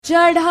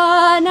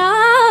चढ़ाना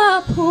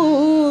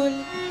फूल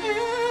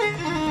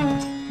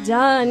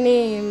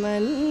जाने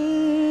मन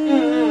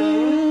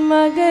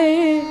मगर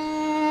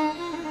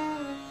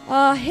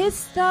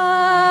Aahista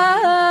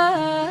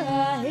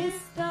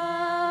Aahista.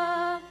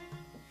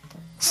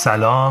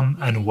 Salam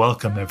and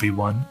welcome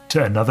everyone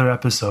to another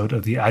episode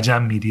of the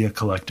Ajam Media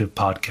Collective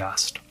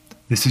podcast.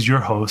 This is your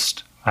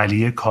host,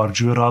 Aliya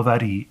Karju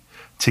Ravari,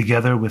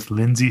 together with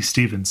Lindsay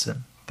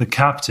Stevenson, the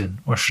captain,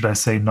 or should I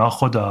say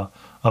Nakhoda,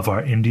 of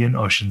our Indian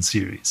Ocean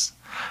series.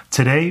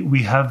 Today,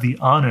 we have the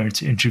honor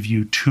to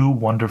interview two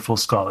wonderful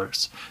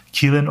scholars,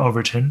 Keelan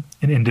Overton,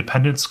 an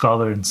independent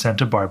scholar in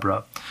Santa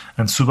Barbara,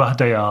 and Subah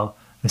Dayal,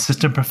 an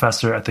assistant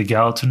professor at the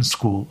Gallatin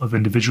School of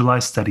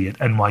Individualized Study at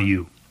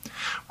NYU.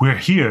 We're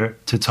here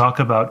to talk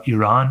about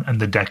Iran and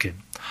the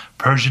Deccan,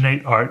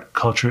 Persianate art,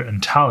 culture,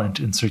 and talent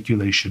in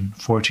circulation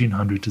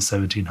 1400 to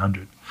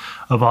 1700,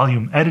 a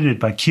volume edited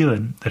by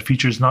Keelan that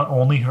features not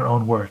only her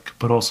own work,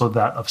 but also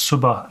that of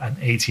Subah and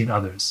 18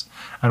 others,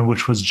 and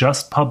which was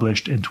just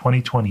published in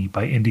 2020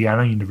 by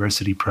Indiana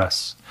University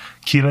Press.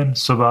 Keelan,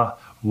 Subah,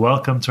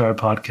 welcome to our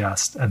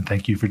podcast, and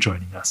thank you for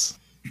joining us.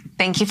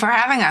 Thank you for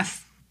having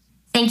us.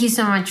 Thank you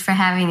so much for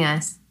having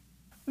us.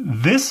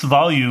 This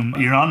volume,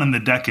 Iran and the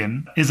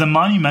Deccan, is a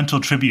monumental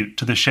tribute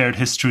to the shared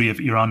history of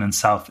Iran and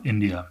South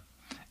India.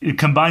 It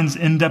combines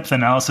in-depth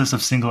analysis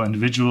of single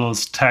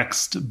individuals,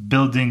 text,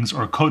 buildings,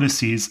 or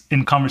codices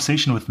in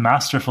conversation with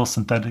masterful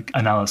synthetic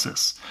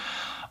analysis,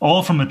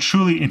 all from a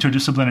truly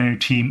interdisciplinary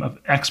team of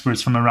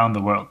experts from around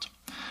the world.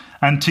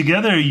 And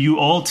together, you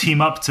all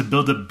team up to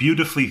build a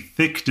beautifully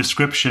thick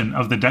description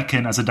of the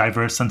Deccan as a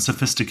diverse and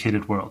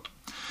sophisticated world.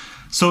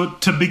 So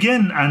to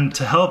begin, and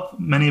to help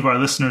many of our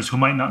listeners who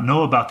might not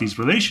know about these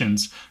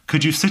relations,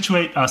 could you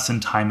situate us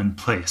in time and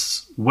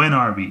place? When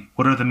are we?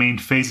 What are the main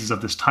phases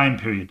of this time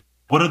period?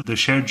 What are the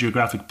shared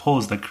geographic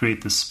poles that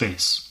create this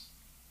space?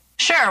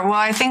 Sure. Well,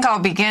 I think I'll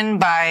begin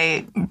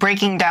by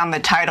breaking down the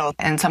title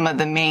and some of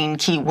the main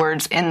key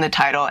words in the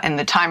title and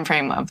the time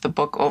frame of the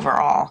book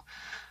overall.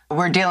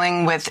 We're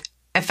dealing with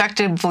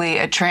effectively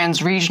a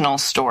trans-regional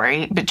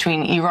story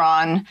between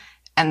Iran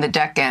and the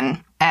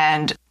Deccan.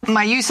 And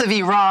my use of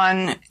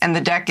Iran and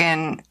the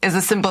Deccan is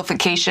a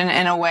simplification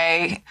in a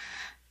way.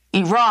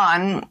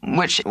 Iran,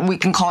 which we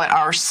can call it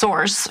our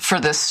source for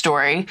this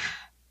story,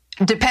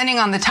 depending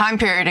on the time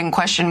period in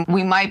question,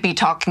 we might be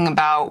talking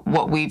about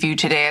what we view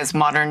today as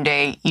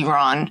modern-day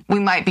Iran. We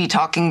might be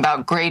talking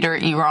about greater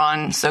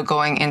Iran, so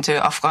going into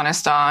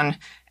Afghanistan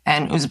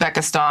and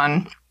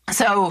Uzbekistan.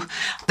 So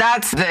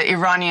that's the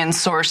Iranian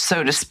source,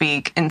 so to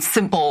speak, in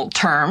simple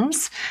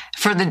terms.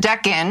 For the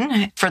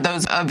Deccan, for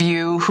those of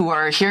you who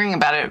are hearing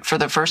about it for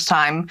the first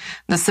time,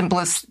 the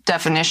simplest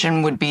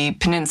definition would be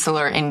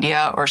peninsular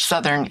India or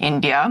southern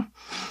India.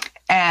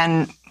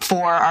 And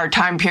for our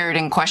time period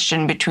in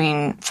question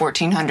between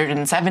 1400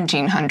 and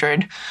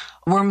 1700,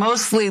 we're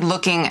mostly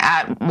looking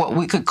at what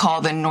we could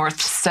call the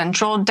north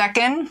central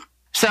Deccan.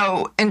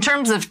 So in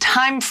terms of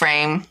time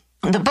frame,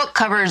 the book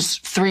covers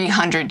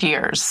 300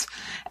 years.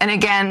 And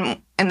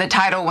again, in the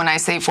title, when I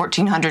say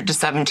 1400 to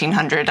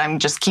 1700, I'm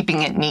just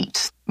keeping it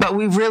neat. But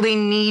we really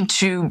need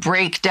to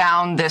break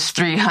down this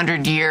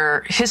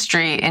 300-year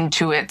history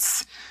into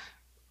its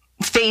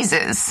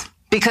phases,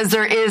 because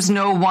there is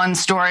no one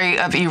story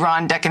of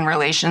Iran-Deccan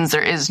relations.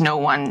 There is no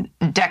one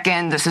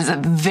Deccan. This is a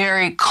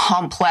very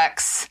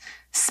complex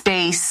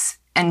space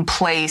and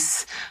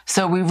place.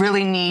 So we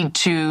really need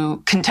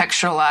to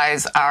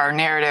contextualize our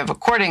narrative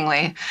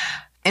accordingly.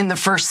 In the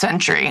first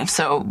century,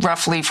 so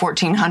roughly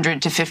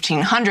 1400 to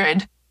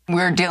 1500,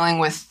 we're dealing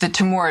with the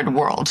Timurid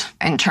world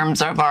in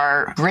terms of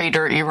our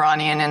greater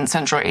Iranian and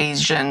Central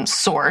Asian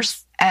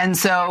source. And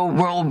so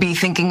we'll be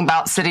thinking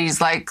about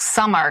cities like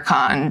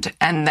Samarkand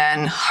and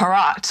then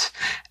Herat.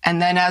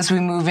 And then as we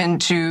move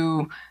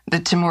into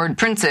the Timurid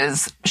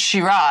princes,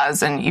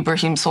 Shiraz and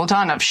Ibrahim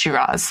Sultan of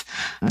Shiraz,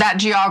 that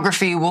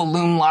geography will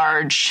loom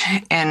large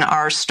in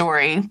our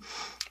story.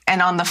 And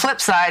on the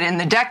flip side, in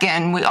the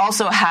Deccan, we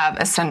also have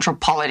a central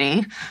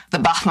polity, the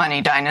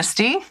Bahmani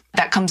dynasty,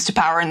 that comes to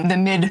power in the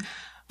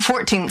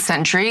mid-14th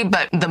century,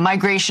 but the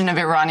migration of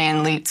Iranian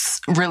elites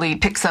really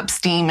picks up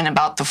steam in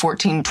about the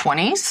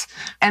 1420s.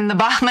 And the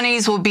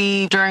Bahmanis will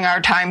be during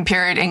our time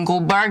period in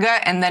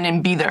Gulbarga and then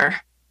in Bidar.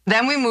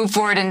 Then we move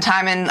forward in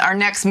time, and our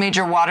next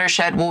major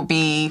watershed will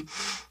be,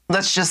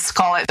 let's just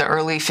call it the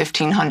early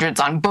 1500s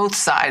on both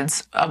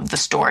sides of the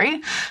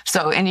story.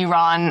 So in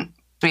Iran,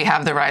 we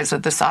have the rise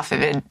of the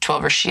Safavid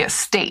Twelver Shia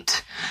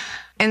state.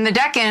 In the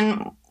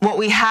Deccan, what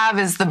we have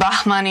is the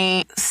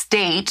Bahmani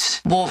state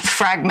will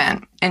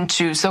fragment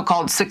into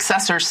so-called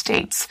successor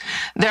states.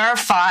 There are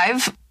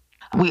 5.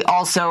 We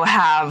also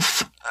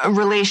have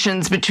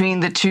relations between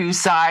the two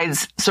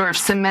sides sort of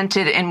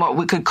cemented in what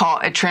we could call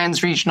a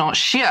trans-regional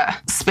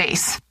Shia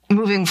space.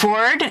 Moving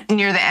forward,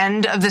 near the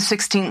end of the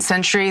 16th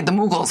century, the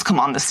Mughals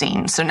come on the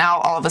scene. So now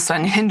all of a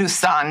sudden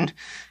Hindustan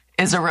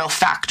is a real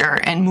factor,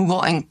 and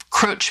Mughal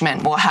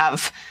encroachment will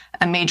have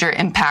a major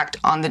impact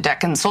on the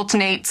Deccan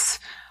sultanates,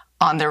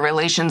 on their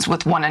relations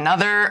with one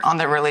another, on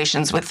their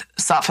relations with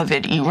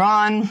Safavid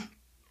Iran.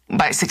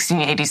 by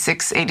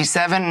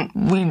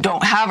 1686-87, we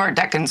don't have our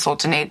Deccan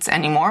sultanates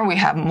anymore. We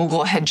have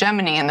Mughal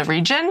hegemony in the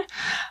region,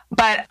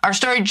 but our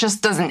story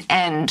just doesn't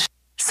end.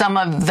 Some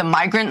of the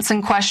migrants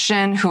in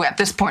question, who at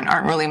this point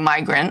aren't really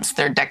migrants,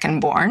 they're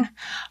Deccan-born.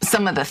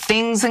 Some of the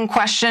things in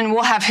question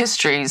will have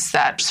histories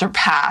that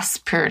surpass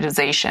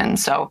periodization.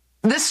 So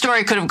this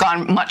story could have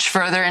gone much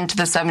further into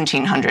the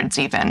 1700s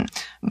even,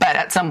 but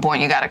at some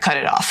point you got to cut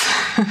it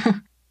off.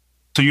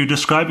 So you're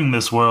describing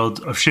this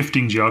world of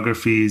shifting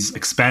geographies,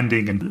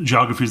 expanding, and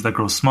geographies that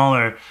grow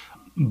smaller.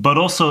 But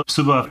also,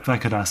 Subha, if I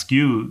could ask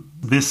you,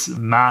 this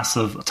mass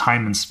of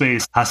time and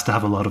space has to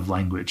have a lot of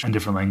language and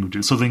different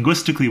languages. So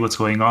linguistically, what's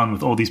going on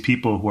with all these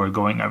people who are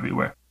going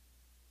everywhere?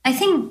 I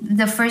think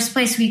the first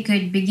place we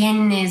could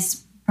begin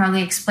is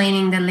probably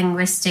explaining the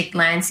linguistic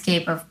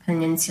landscape of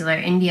peninsular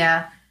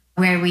India,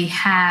 where we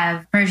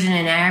have Persian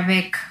and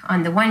Arabic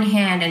on the one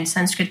hand and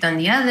Sanskrit on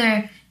the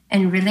other.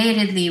 And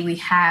relatedly, we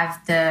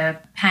have the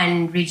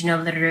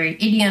pan-regional literary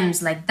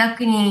idioms like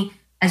Dakkani,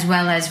 as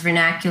well as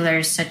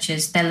vernaculars such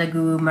as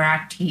Telugu,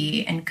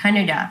 Marathi, and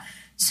Kannada.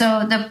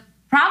 So the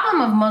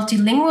problem of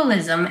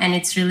multilingualism and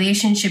its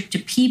relationship to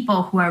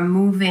people who are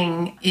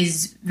moving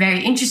is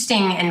very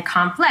interesting and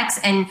complex.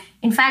 And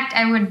in fact,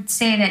 I would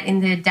say that in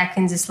the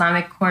Deccan's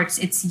Islamic courts,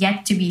 it's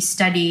yet to be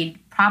studied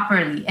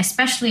properly,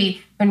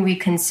 especially when we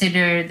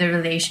consider the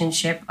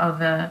relationship of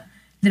a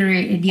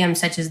literary idiom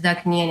such as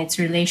Dakkani and its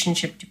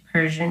relationship to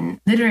Persian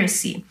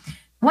literacy.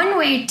 One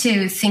way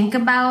to think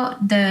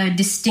about the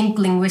distinct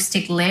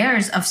linguistic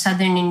layers of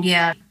southern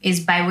India is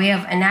by way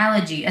of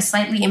analogy, a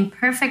slightly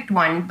imperfect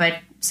one, but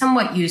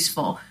somewhat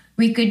useful.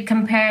 We could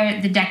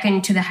compare the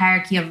Deccan to the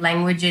hierarchy of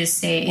languages,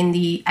 say, in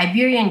the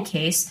Iberian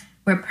case,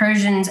 where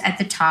Persian's at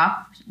the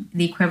top,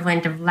 the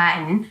equivalent of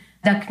Latin,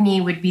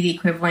 Dakkani would be the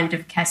equivalent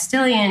of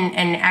Castilian,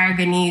 and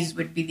Aragonese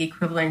would be the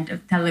equivalent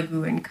of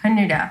Telugu and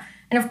Kannada.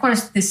 And of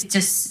course, this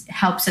just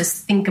helps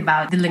us think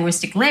about the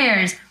linguistic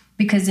layers,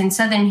 because in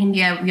southern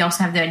India, we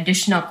also have the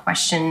additional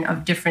question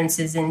of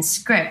differences in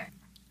script.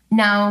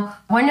 Now,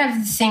 one of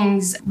the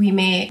things we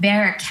may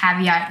bear a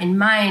caveat in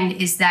mind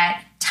is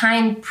that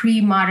tying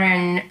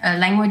pre-modern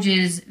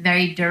languages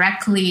very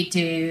directly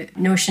to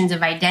notions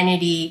of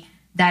identity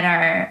that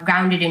are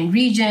grounded in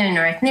region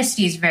or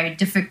ethnicity is very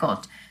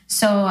difficult.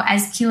 So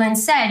as Keelan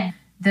said,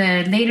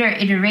 the later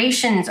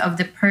iterations of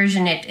the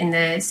Persianate in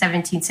the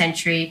 17th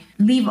century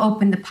leave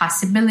open the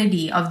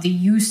possibility of the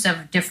use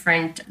of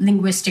different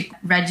linguistic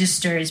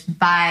registers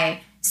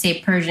by,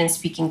 say,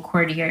 Persian-speaking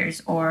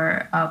courtiers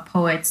or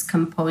poets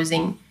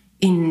composing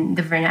in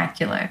the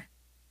vernacular.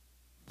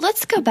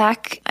 Let's go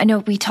back. I know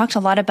we talked a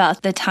lot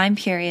about the time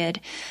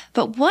period,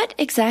 but what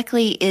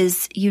exactly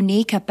is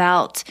unique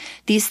about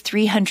these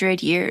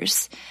 300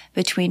 years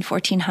between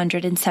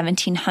 1400 and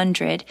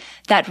 1700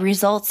 that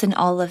results in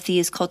all of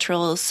these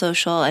cultural,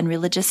 social, and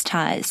religious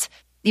ties?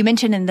 You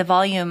mentioned in the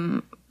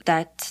volume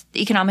that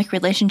the economic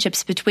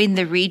relationships between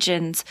the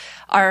regions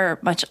are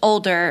much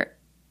older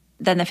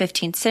than the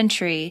 15th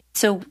century.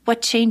 So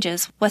what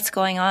changes? What's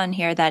going on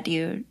here that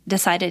you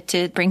decided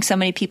to bring so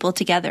many people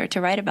together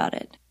to write about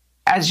it?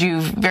 As you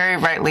very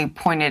rightly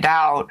pointed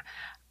out,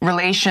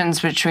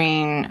 relations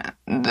between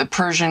the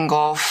Persian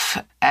Gulf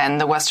and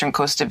the western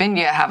coast of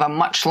India have a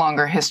much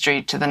longer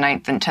history to the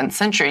 9th and 10th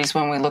centuries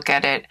when we look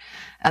at it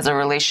as a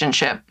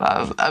relationship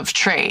of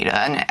trade,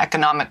 an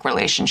economic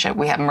relationship.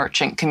 We have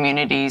merchant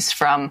communities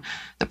from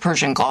the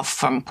Persian Gulf,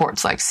 from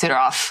ports like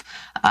Siraf,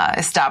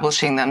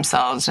 establishing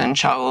themselves in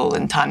Chaul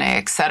and Thane,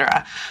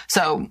 etc.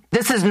 So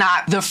this is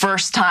not the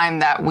first time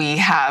that we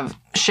have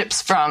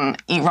ships from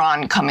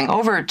Iran coming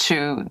over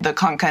to the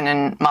Konkan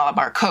and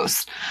Malabar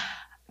coast.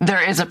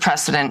 There is a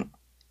precedent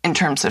in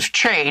terms of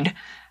trade.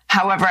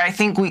 However, I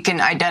think we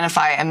can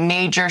identify a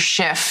major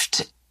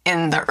shift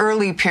in the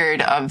early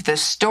period of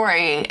this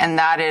story, and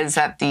that is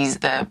that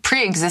the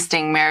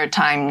pre-existing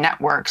maritime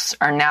networks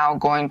are now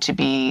going to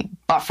be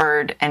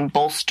buffered and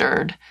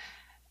bolstered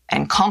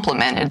and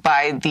complemented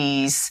by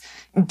these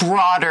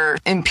broader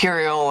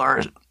imperial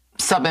or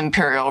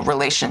sub-imperial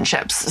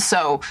relationships.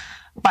 So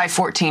by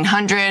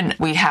 1400,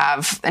 we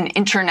have an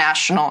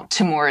international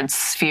Timurid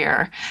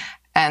sphere,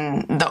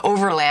 and the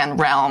overland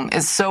realm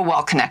is so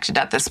well connected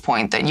at this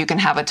point that you can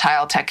have a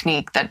tile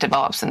technique that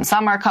develops in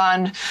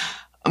Samarkand,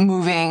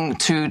 moving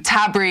to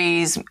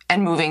Tabriz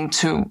and moving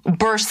to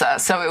Bursa.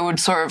 So it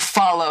would sort of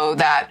follow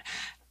that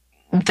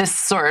this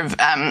sort of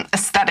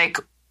aesthetic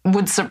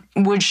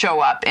would show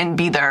up in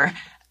Bidar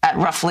at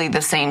roughly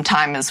the same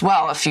time as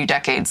well, a few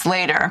decades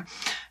later.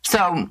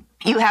 So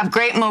you have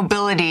great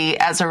mobility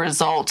as a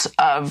result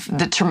of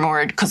the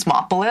Timurid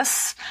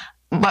cosmopolis.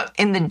 But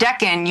in the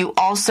Deccan, you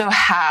also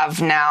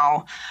have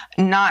now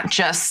not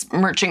just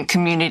merchant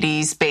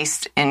communities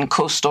based in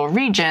coastal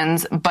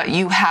regions, but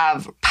you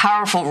have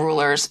powerful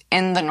rulers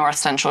in the north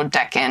central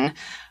Deccan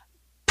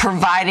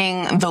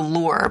providing the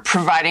lure,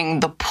 providing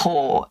the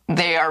pull.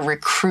 They are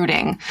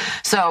recruiting.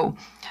 So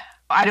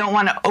I don't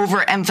want to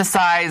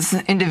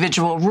overemphasize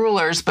individual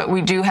rulers, but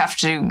we do have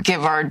to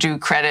give our due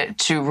credit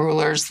to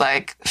rulers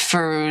like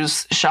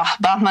Firuz Shah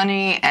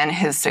Bahmani and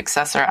his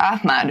successor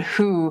Ahmad,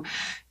 who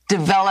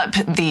develop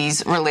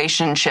these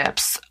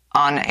relationships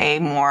on a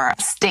more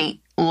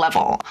state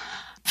level.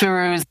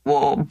 Firuz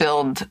will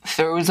build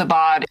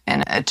Firuzabad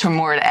in a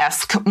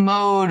Timurid-esque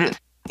mode.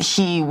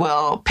 He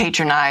will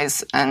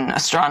patronize an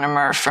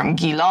astronomer from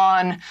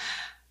Gilan.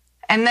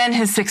 And then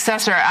his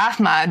successor,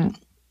 Ahmad,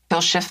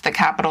 he'll shift the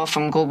capital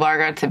from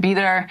Gulbarga to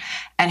Bidar,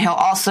 and he'll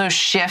also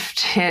shift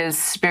his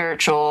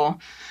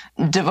spiritual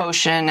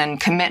devotion and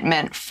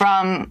commitment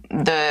from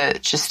the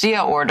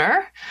Chistiya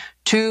order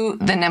to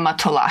the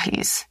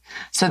Ne'matullahis.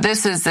 So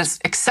this is this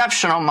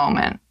exceptional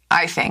moment,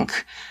 I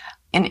think,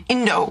 in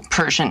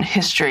Indo-Persian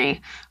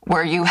history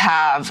where you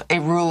have a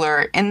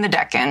ruler in the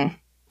Deccan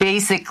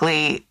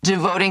basically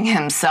devoting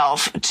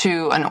himself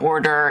to an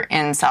order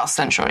in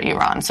south-central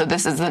Iran. So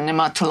this is the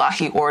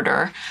Ne'matullahi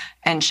order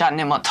and Shah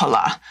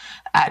Ne'matullah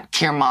at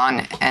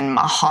Kirman and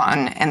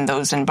Mahan and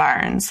those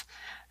environs.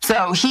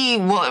 So he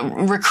will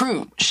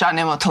recruit Shah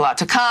Ne'matullah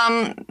to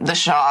come.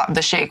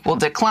 The sheikh will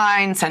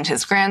decline, send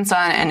his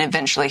grandson, and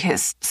eventually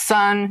his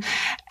son.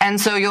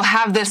 And so you'll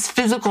have this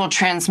physical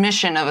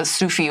transmission of a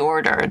Sufi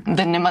order.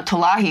 The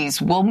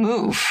Ne'matullahis will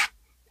move.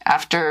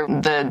 After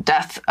the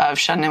death of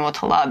Shah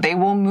Ne'matullah, they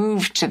will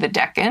move to the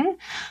Deccan.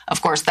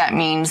 Of course, that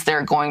means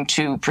they're going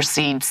to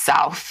proceed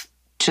south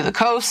to the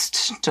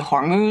coast, to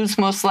Hormuz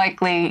most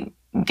likely,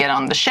 get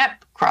on the ship,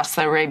 cross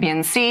the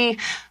Arabian Sea,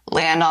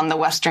 land on the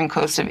western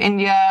coast of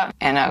India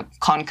in a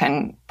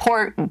Konkan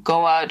port,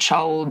 Goa,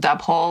 Chaul,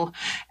 Dabhol,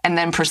 and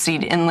then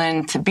proceed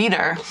inland to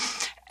Bidar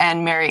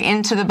and marry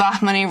into the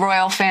Bahmani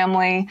royal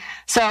family.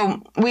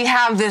 So we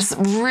have this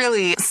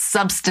really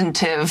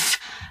substantive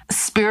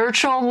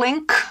spiritual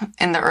link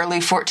in the early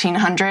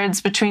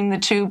 1400s between the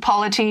two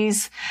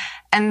polities.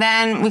 And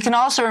then we can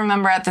also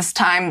remember at this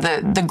time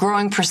the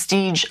growing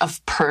prestige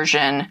of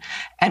Persian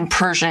and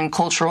Persian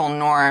cultural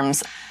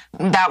norms.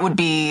 That would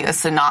be a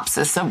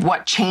synopsis of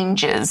what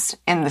changes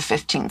in the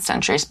 15th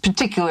century,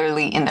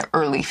 particularly in the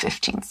early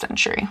 15th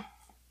century.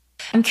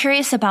 I'm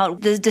curious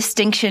about the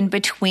distinction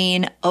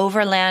between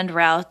overland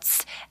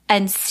routes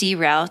and sea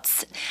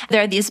routes.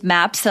 There are these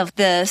maps of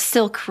the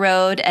Silk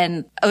Road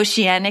and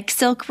Oceanic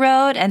Silk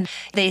Road, and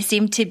they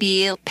seem to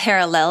be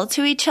parallel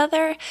to each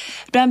other.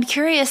 But I'm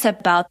curious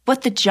about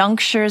what the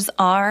junctures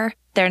are.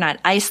 They're not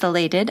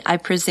isolated, I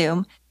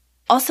presume.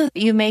 Also,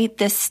 you made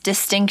this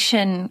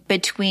distinction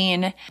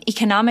between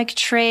economic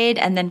trade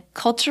and then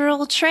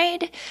cultural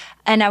trade.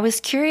 And I was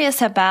curious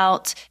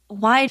about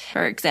why,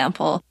 for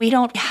example, we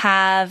don't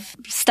have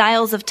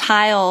styles of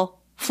tile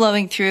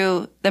flowing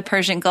through the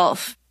Persian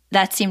Gulf.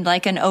 That seemed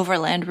like an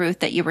overland route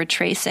that you were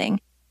tracing.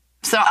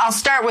 So I'll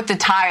start with the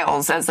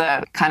tiles as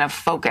a kind of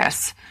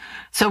focus.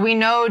 So we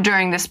know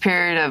during this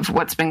period of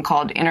what's been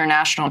called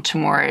International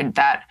Timurid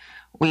that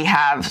we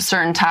have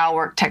certain tile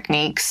work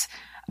techniques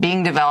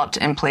being developed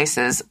in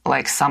places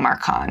like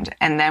Samarkand.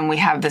 And then we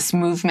have this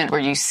movement where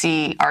you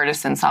see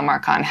artists in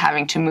Samarkand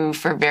having to move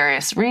for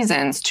various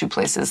reasons to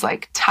places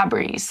like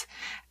Tabriz,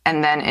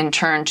 and then in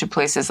turn to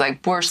places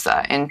like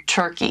Bursa in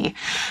Turkey.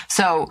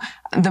 So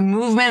the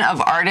movement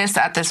of artists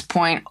at this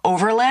point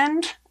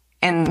overland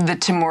in the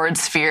Timurid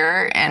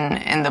sphere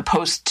and in the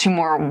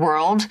post-Timur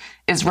world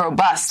is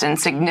robust and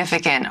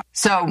significant.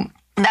 So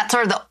that's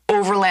sort of the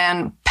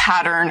overland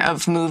pattern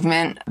of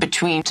movement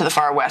between to the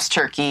far west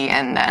Turkey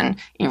and then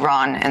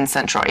Iran and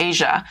Central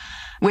Asia.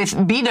 With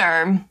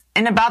Bidar,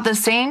 in about the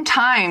same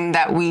time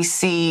that we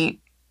see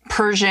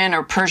Persian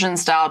or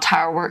Persian-style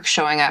tile work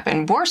showing up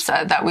in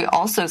Bursa, that we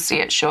also see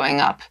it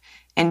showing up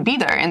in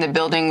Bidar, in the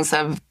buildings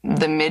of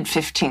the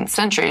mid-15th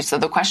century. So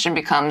the question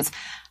becomes,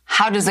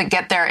 how does it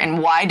get there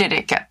and why did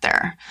it get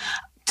there?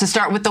 To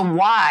start with the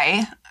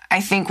why,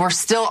 I think we're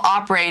still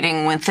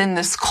operating within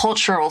this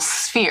cultural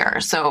sphere.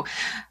 So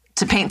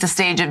to paint the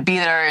stage of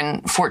Bidar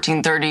in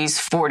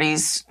 1430s,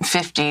 40s,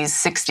 50s,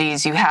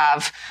 60s, you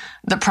have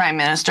the Prime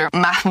Minister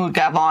Mahmud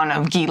Gavan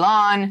of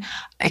Gilan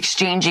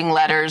exchanging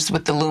letters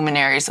with the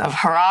luminaries of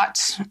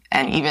Herat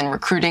and even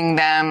recruiting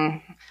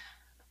them,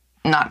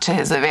 not to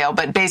his avail,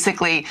 but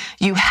basically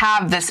you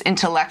have this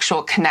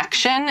intellectual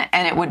connection,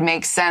 and it would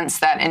make sense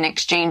that in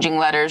exchanging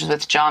letters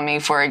with Jami,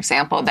 for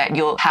example, that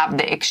you'll have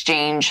the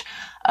exchange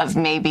of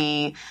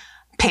maybe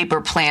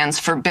paper plans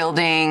for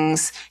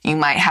buildings. You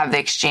might have the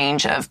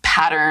exchange of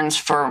patterns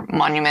for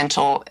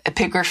monumental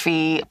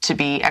epigraphy to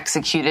be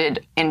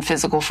executed in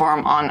physical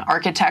form on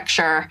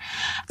architecture.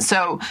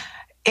 So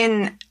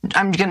I'm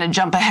going to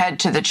jump ahead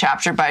to the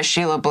chapter by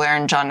Sheila Blair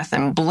and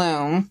Jonathan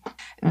Bloom.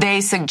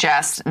 They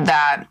suggest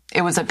that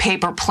it was a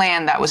paper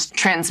plan that was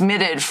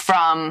transmitted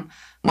from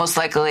most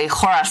likely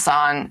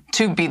Khorasan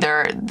to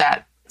Bidar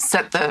that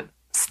set the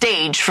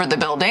stage for the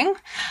building.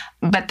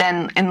 But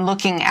then in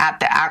looking at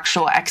the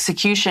actual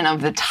execution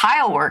of the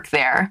tile work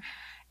there,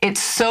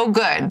 it's so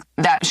good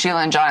that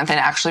Sheila and Jonathan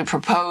actually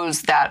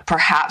proposed that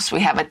perhaps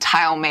we have a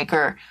tile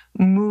maker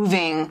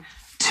moving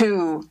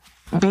to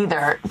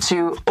Bidar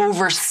to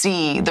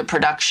oversee the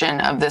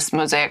production of this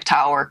mosaic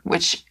tile work,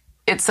 which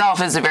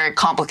itself is a very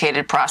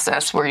complicated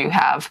process where you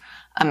have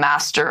a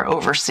master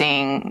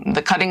overseeing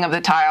the cutting of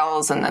the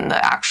tiles and then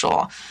the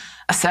actual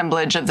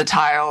assemblage of the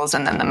tiles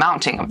and then the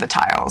mounting of the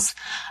tiles.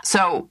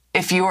 So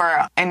if you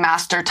are a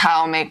master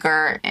tile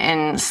maker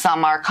in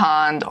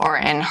Samarkand or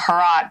in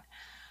Herat,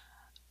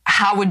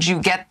 how would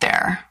you get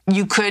there?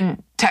 You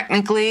could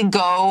technically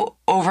go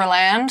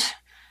overland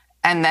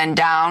and then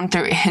down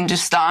through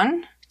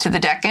Hindustan to the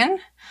Deccan.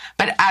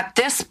 But at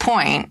this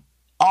point,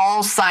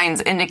 all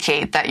signs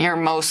indicate that your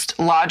most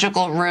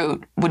logical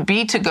route would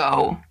be to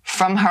go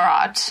from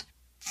Herat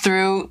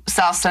through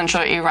South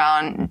Central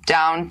Iran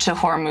down to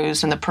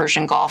Hormuz and the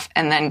Persian Gulf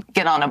and then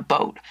get on a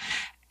boat.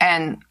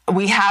 And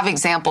we have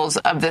examples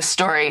of this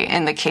story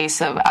in the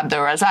case of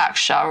Abdurrazak,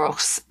 Shah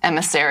Rukh's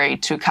emissary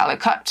to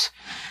Calicut.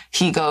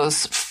 He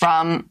goes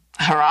from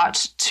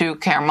Herat to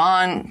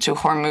Kerman to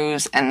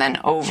Hormuz and then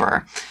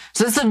over.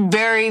 So it's a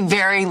very,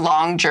 very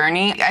long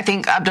journey. I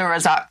think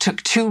Abdurrazak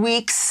took 2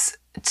 weeks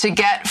to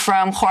get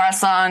from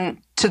Khorasan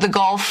to the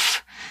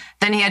Gulf.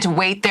 Then he had to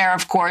wait there,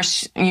 of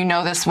course. You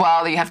know this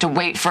well. You have to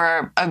wait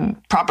for a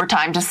proper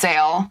time to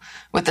sail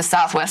with the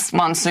southwest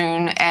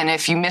monsoon. And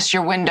if you miss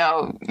your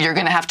window, you're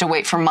going to have to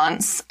wait for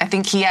months. I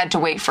think he had to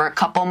wait for a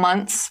couple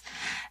months.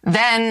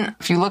 Then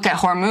if you look at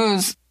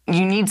Hormuz,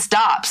 you need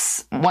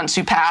stops. Once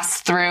you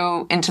pass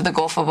through into the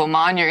Gulf of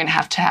Oman, you're going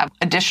to have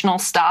additional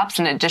stops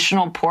and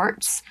additional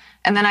ports.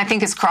 And then I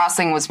think his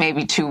crossing was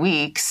maybe 2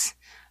 weeks.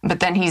 But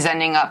then he's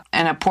ending up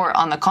in a port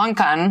on the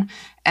Konkan,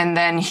 and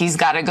then he's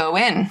got to go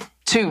in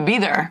to be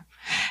there.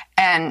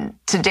 And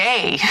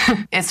today,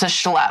 it's a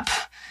schlep.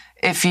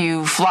 If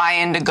you fly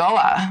into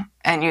Goa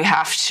and you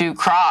have to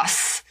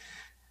cross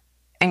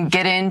and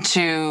get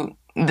into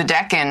the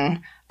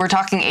Deccan, we're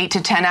talking 8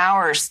 to 10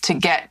 hours to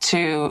get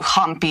to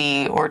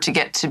Hampi or to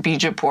get to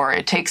Bijapur.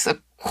 It takes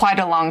quite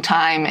a long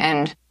time,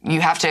 and you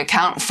have to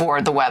account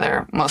for the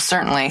weather, most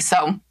certainly.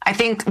 So I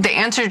think the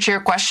answer to your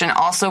question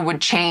also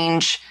would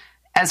change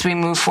as we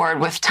move forward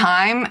with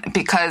time,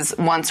 because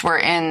once we're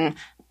in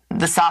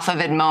the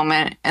Safavid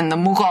moment and the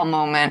Mughal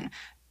moment,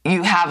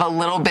 you have a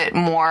little bit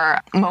more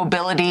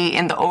mobility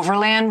in the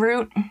overland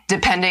route,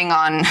 depending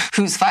on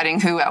who's fighting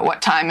who at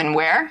what time and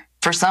where.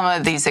 For some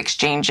of these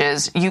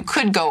exchanges, you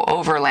could go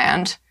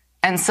overland,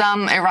 and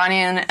some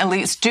Iranian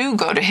elites do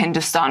go to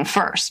Hindustan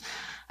first.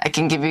 I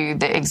can give you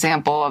the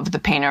example of the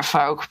painter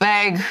Farrukh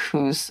Beg,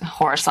 who's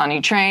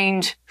Khorasani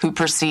trained, who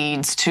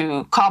proceeds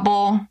to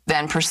Kabul,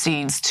 then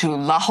proceeds to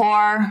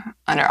Lahore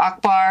under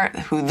Akbar,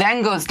 who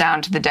then goes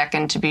down to the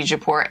Deccan to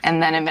Bijapur,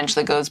 and then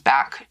eventually goes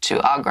back to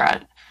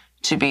Agra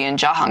to be in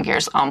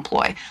Jahangir's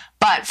employ.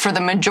 But for the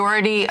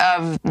majority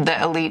of the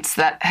elites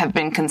that have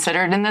been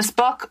considered in this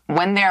book,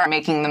 when they're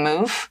making the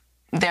move,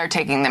 they're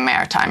taking the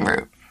maritime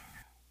route.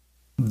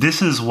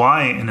 This is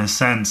why, in a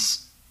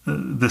sense,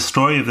 the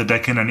story of the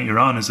Deccan and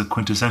Iran is a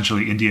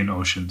quintessentially Indian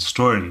Ocean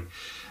story.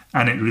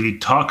 And it really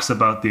talks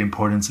about the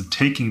importance of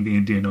taking the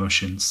Indian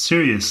Ocean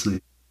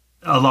seriously.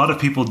 A lot of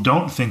people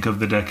don't think of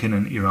the Deccan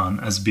and Iran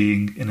as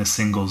being in a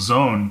single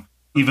zone,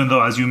 even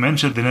though, as you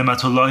mentioned, the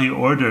Nematullahi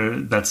order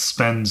that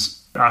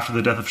spends, after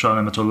the death of Shah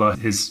Nematullah,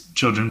 his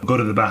children go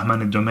to the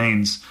Bahmani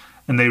domains,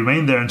 and they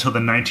reign there until the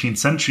 19th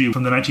century.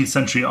 From the 19th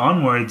century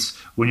onwards,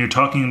 when you're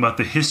talking about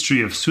the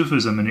history of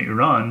Sufism in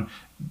Iran,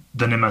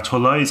 the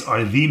Nematullahis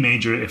are the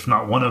major, if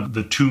not one of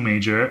the two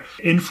major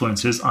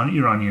influences on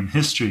Iranian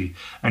history.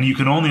 And you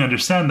can only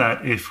understand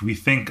that if we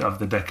think of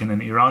the Deccan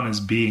and Iran as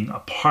being a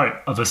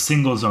part of a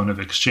single zone of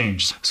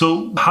exchange.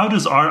 So how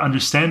does our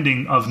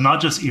understanding of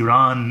not just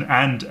Iran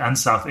and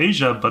South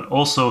Asia, but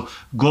also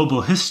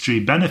global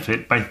history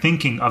benefit by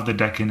thinking of the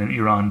Deccan and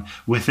Iran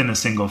within a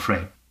single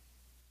frame?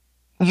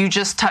 You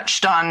just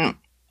touched on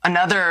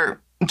another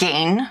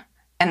gain,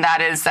 and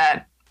that is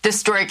that this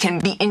story can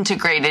be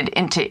integrated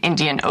into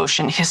Indian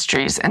Ocean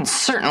histories, and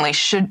certainly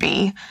should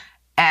be.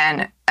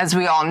 And as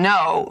we all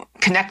know,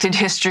 connected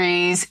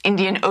histories,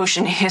 Indian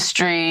Ocean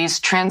histories,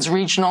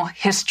 transregional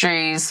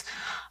histories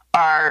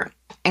are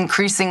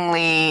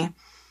increasingly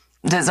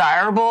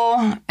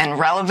desirable and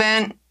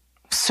relevant.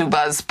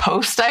 Subha's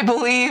Post, I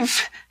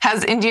believe,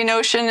 has Indian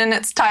Ocean in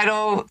its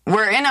title.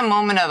 We're in a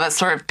moment of a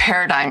sort of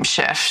paradigm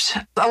shift.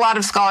 A lot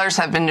of scholars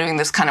have been doing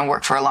this kind of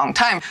work for a long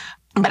time,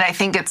 but I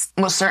think it's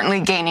most certainly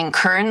gaining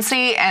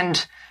currency.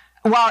 And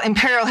while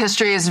imperial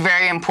history is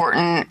very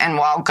important, and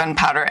while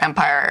gunpowder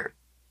empire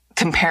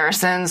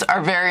comparisons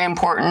are very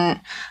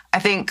important, I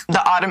think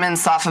the Ottoman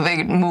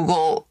Safavid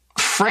Mughal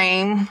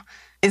frame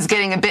is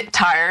getting a bit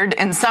tired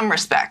in some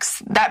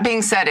respects. That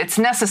being said, it's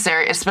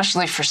necessary,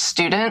 especially for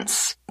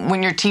students.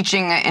 When you're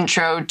teaching an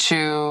intro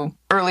to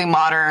early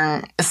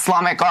modern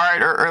Islamic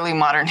art or early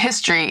modern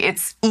history,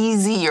 it's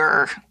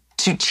easier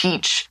to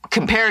teach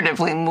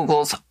comparatively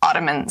Mughals,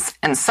 Ottomans,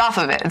 and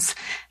Safavids.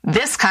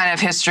 This kind of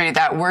history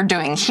that we're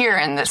doing here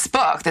in this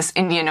book, this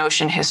Indian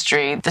Ocean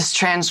history, this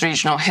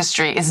transregional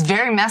history, is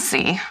very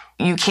messy.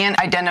 You can't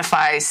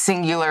identify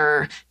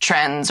singular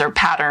trends or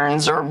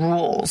patterns or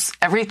rules.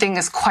 Everything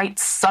is quite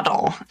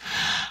subtle.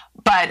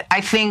 But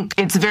I think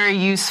it's very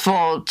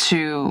useful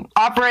to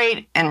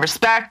operate and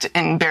respect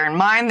and bear in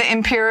mind the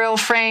imperial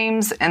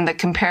frames and the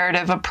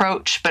comparative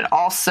approach, but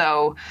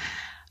also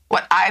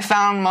what I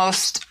found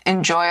most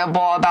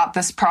enjoyable about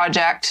this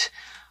project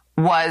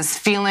was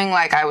feeling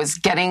like I was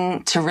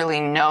getting to really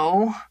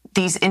know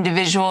these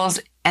individuals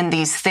and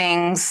these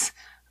things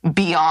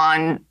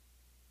beyond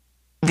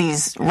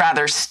these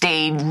rather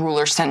staid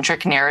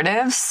ruler-centric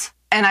narratives.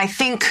 And I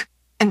think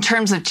in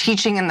terms of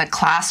teaching in the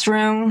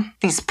classroom,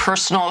 these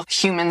personal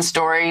human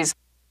stories,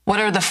 what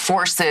are the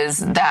forces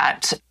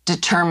that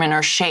determine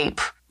or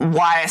shape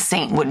why a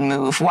saint would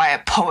move, why a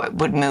poet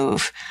would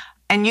move?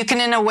 And you can,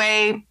 in a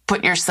way,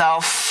 put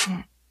yourself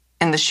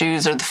in the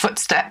shoes or the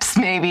footsteps,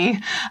 maybe,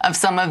 of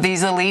some of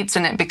these elites,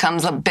 and it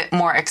becomes a bit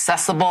more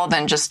accessible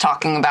than just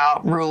talking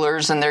about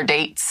rulers and their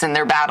dates and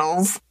their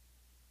battles.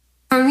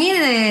 For me,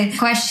 the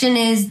question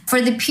is,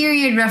 for the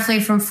period roughly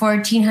from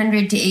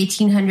 1400 to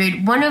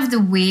 1800, one of the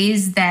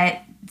ways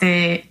that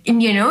the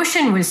Indian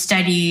Ocean was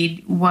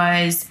studied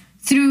was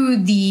through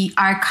the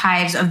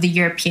archives of the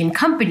European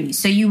companies.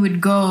 So you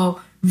would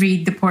go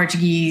read the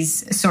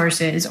Portuguese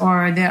sources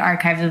or the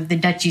archives of the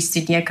Dutch East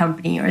India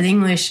Company or the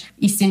English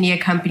East India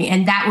Company.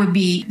 And that would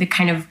be the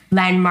kind of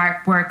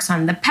landmark works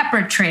on the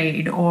pepper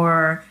trade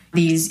or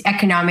these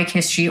economic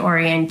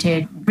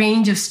history-oriented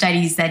range of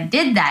studies that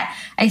did that.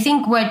 I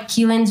think what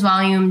Keelan's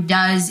volume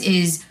does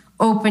is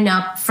open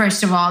up,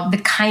 first of all, the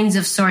kinds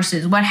of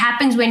sources. What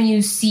happens when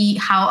you see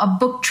how a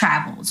book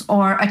travels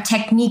or a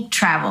technique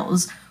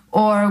travels,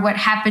 or what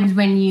happens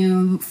when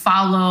you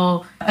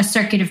follow a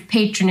circuit of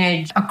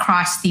patronage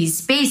across these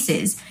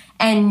spaces.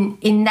 And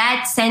in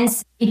that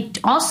sense, it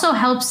also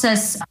helps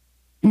us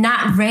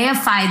not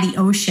reify the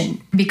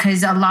ocean,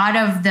 because a lot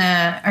of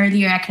the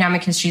earlier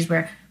economic histories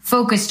were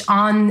focused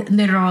on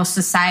littoral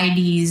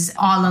societies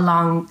all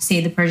along, say,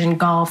 the Persian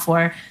Gulf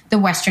or the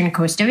western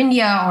coast of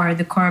India or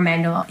the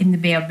Coromandel in the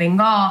Bay of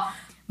Bengal.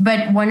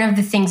 But one of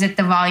the things that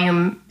the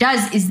volume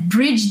does is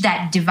bridge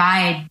that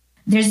divide.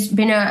 There's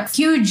been a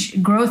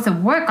huge growth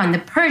of work on the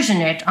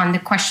Persianate, on the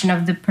question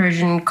of the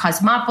Persian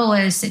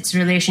cosmopolis, its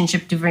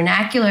relationship to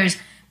vernaculars,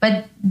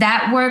 but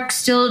that work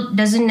still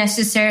doesn't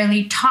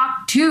necessarily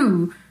talk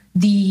to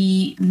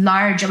the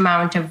large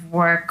amount of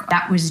work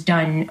that was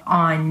done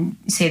on,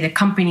 say, the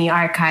company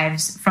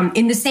archives from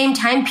in the same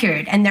time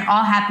period, and they're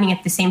all happening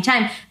at the same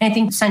time. And I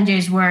think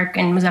Sanjay's work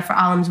and Muzaffar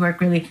Alam's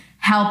work really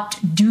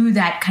helped do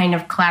that kind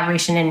of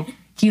collaboration, and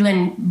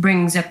Keelan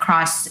brings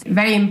across a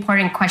very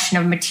important question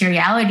of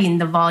materiality in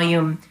the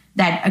volume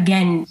that,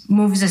 again,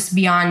 moves us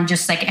beyond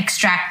just like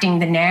extracting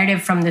the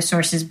narrative from the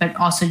sources, but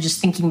also just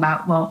thinking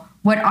about, well,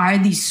 what are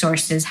these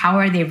sources? How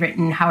are they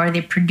written? How are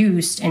they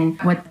produced? And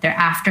what their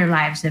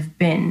afterlives have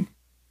been.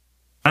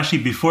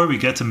 Actually, before we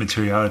get to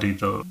materiality,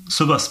 though,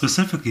 Subha,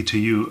 specifically to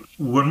you,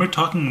 when we're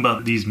talking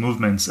about these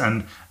movements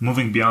and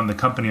moving beyond the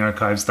company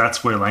archives,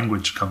 that's where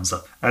language comes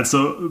up. And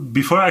so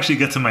before I actually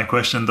get to my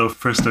question, though,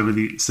 first a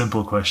really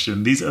simple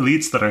question. These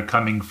elites that are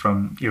coming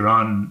from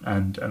Iran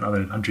and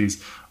other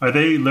countries, are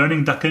they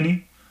learning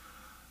Dakhani?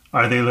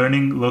 Are they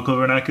learning local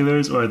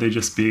vernaculars, or are they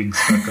just being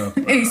stuck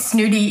up?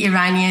 Snooty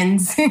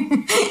Iranians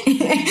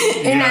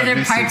in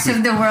other parts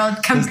of the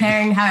world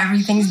comparing how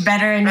everything's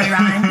better in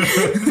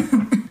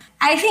Iran.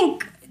 I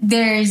think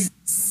there's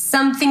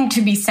something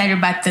to be said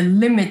about the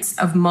limits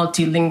of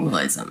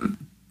multilingualism.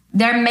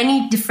 There are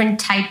many different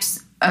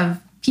types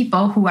of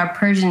people who are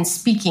Persian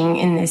speaking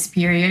in this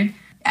period,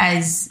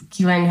 as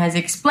Keelan has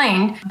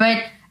explained.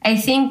 But I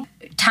think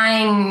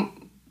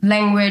tying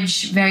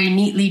language very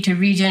neatly to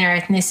region or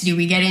ethnicity,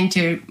 we get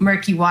into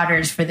murky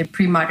waters for the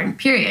pre-modern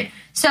period.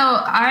 So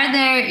are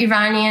there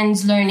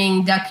Iranians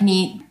learning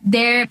Dakhani?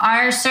 There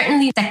are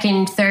certainly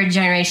second, third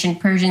generation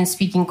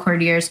Persian-speaking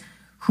courtiers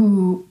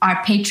who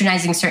are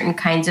patronizing certain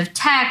kinds of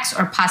texts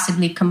or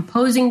possibly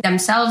composing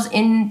themselves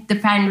in the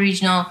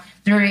pan-regional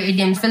literary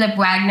idioms. Philip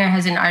Wagner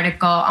has an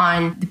article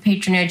on the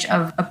patronage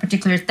of a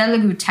particular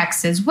Telugu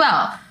text as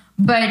well.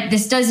 But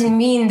this doesn't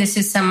mean this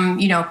is some,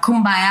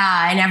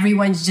 kumbaya and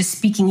everyone's just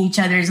speaking each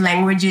other's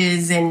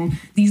languages, and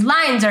these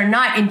lines are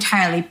not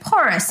entirely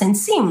porous and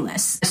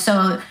seamless.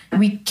 So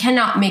we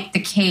cannot make the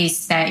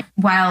case that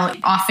while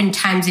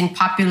oftentimes in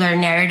popular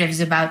narratives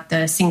about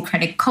the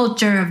syncretic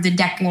culture of the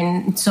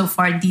Deccan and so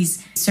forth,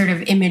 these sort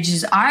of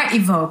images are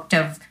evoked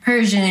of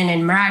Persian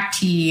and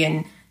Marathi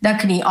and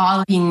Dakhani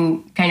all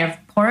being kind of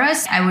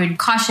porous, I would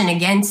caution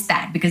against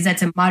that, because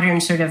that's a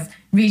modern sort of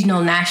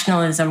regional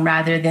nationalism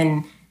rather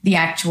than the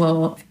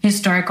actual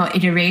historical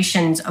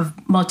iterations of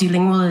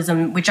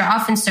multilingualism, which are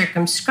often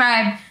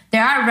circumscribed.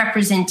 There are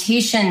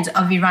representations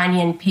of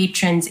Iranian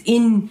patrons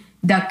in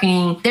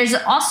Dakhani. There's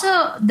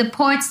also the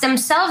poets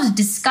themselves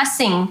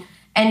discussing,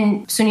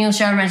 and Sunil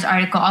Sharma's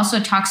article also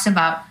talks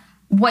about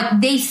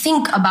what they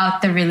think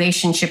about the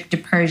relationship to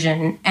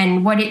Persian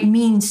and what it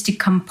means to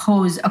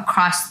compose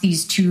across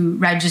these two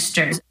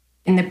registers.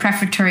 In the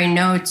prefatory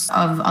notes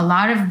of a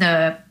lot of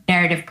the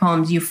narrative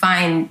poems, you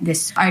find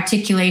this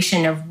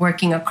articulation of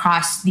working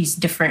across these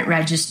different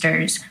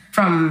registers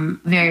from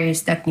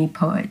various Dakhani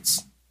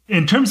poets.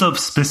 In terms of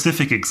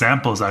specific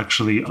examples,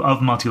 actually, of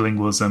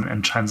multilingualism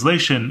and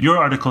translation, your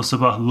article,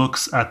 Subah,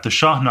 looks at the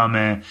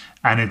Shahnameh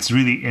and its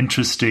really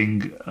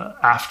interesting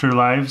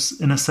afterlives,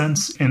 in a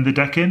sense, in the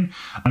Deccan,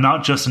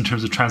 not just in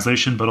terms of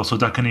translation, but also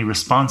Deccani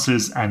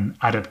responses and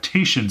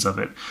adaptations of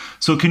it.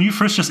 So can you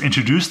first just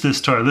introduce this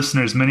to our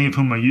listeners, many of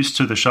whom are used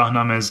to the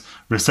Shahnameh's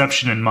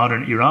reception in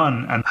modern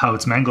Iran and how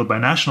it's mangled by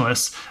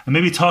nationalists, and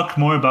maybe talk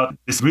more about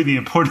this really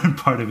important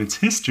part of its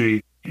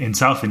history in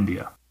South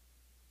India?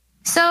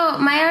 So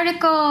my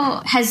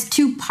article has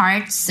two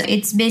parts.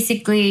 It's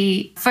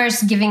basically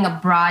first giving a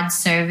broad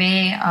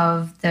survey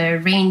of the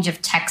range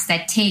of texts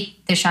that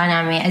take the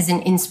Shahnameh as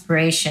an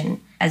inspiration,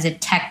 as a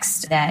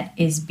text that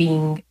is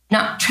being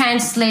not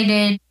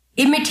translated,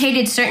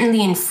 imitated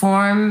certainly in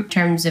form, in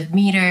terms of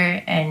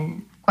meter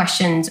and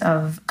questions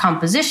of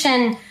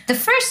composition. The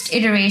first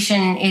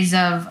iteration is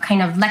of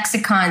kind of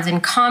lexicons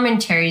and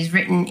commentaries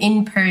written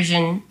in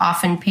Persian,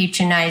 often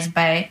patronized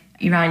by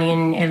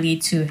Iranian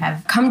elites who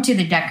have come to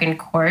the Deccan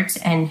courts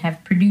and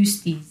have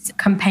produced these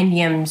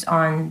compendiums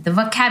on the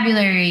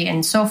vocabulary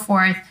and so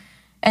forth.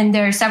 And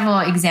there are several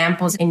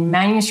examples in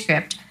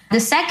manuscript. The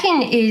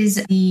second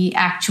is the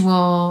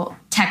actual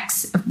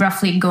text,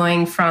 roughly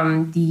going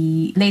from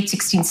the late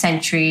 16th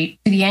century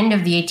to the end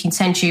of the 18th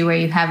century, where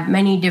you have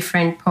many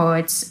different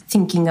poets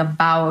thinking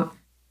about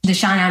the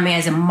Shahnameh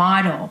as a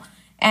model.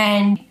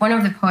 And one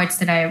of the poets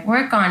that I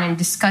work on and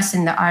discuss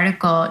in the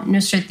article,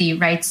 Nusrati,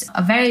 writes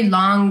a very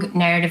long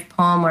narrative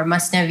poem or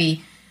Masnavi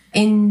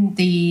in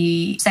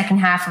the second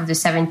half of the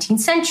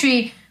 17th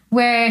century,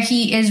 where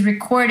he is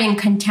recording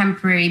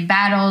contemporary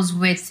battles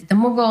with the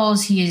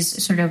Mughals. He is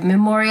sort of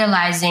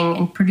memorializing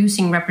and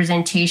producing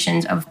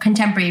representations of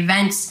contemporary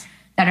events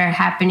that are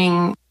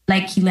happening,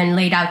 like he then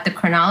laid out the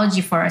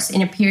chronology for us,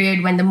 in a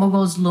period when the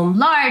Mughals loom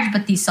large,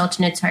 but these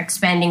sultanates are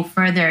expanding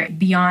further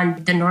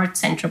beyond the north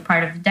central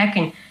part of the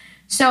Deccan.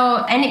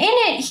 So, and in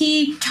it,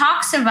 he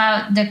talks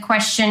about the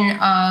question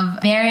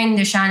of bearing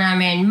the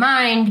Shahnameh in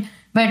mind,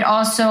 but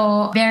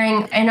also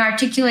bearing an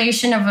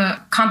articulation of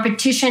a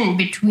competition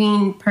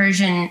between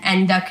Persian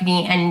and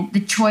Deccani and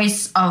the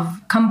choice of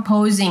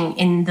composing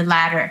in the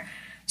latter.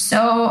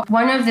 So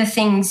one of the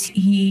things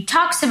he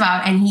talks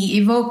about, and he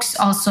evokes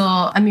also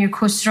Amir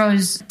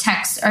Khusro's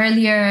text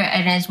earlier,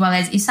 and as well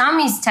as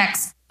Isami's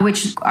texts,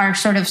 which are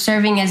sort of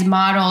serving as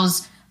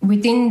models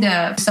within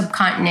the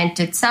subcontinent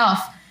itself.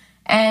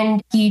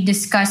 And he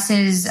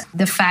discusses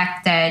the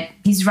fact that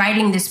he's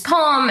writing this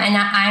poem, and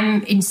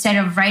I'm, instead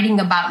of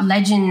writing about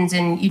legends,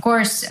 and of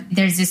course,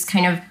 there's this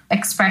kind of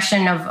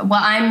expression of,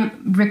 well,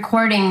 I'm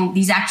recording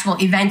these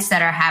actual events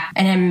that are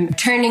happening, and I'm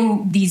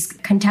turning these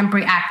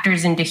contemporary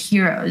actors into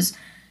heroes.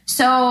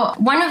 So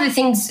one of the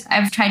things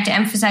I've tried to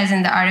emphasize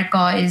in the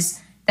article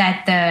is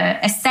that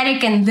the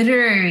aesthetic and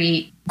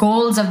literary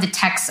goals of the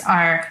text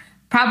are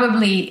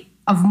probably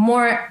of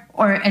more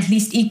or at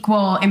least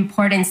equal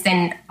importance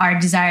than our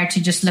desire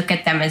to just look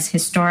at them as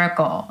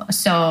historical.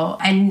 So,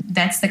 and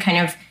that's the kind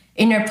of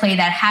interplay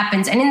that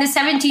happens. And in the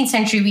 17th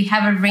century, we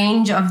have a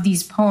range of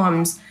these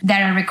poems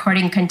that are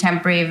recording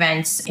contemporary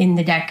events in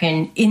the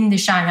Deccan, in the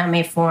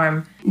Shahnameh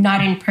form,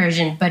 not in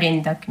Persian, but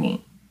in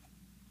Deccani.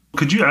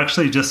 Could you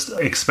actually just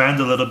expand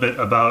a little bit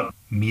about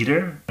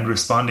meter and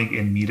responding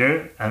in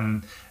meter?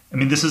 And I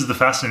mean, this is the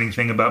fascinating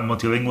thing about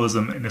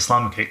multilingualism in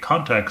Islamic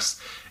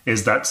context,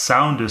 is that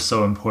sound is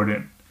so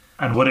important,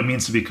 and what it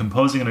means to be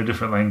composing in a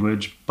different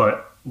language,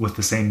 but with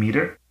the same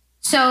meter.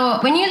 So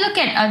when you look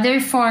at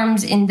other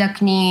forms in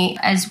Deccani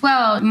as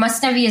well,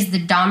 Masnavi is the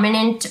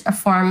dominant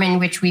form in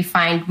which we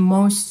find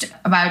most,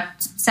 about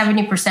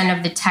 70%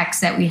 of the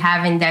texts that we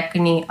have in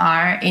Deccani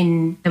are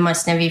in the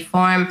Masnavi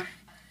form.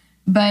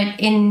 But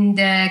in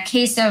the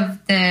case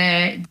of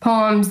the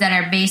poems that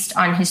are based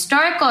on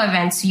historical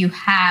events, you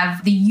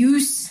have the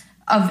use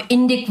of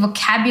Indic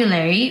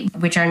vocabulary,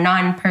 which are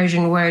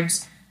non-Persian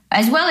words,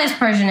 as well as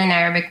Persian and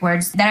Arabic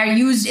words that are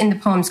used in the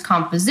poem's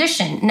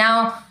composition.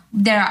 Now,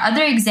 there are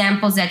other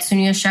examples that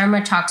Sunil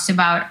Sharma talks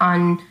about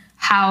on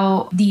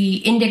how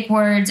the Indic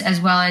words as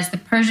well as the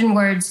Persian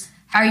words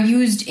are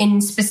used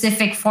in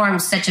specific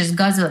forms such as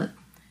ghazal.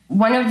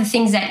 One of the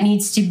things that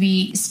needs to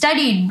be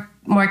studied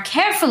more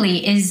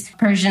carefully is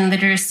Persian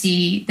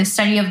literacy, the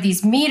study of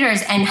these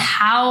meters, and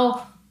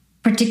how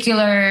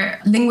particular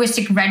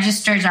linguistic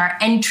registers are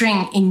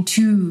entering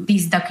into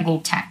these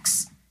Deccani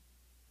texts.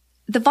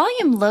 The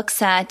volume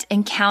looks at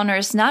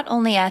encounters not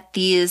only at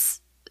these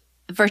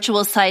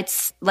virtual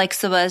sites like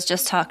Subah has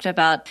just talked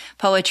about,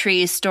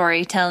 poetry,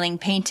 storytelling,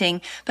 painting,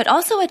 but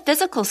also at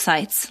physical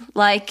sites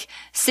like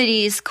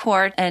cities,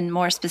 court, and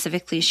more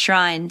specifically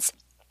shrines.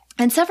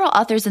 And several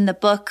authors in the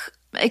book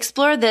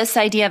explore this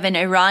idea of an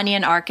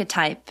Iranian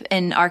archetype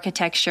in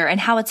architecture and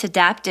how it's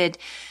adapted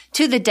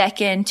to the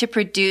Deccan to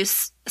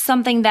produce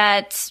something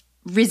that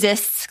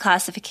resists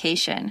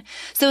classification.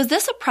 So is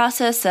this a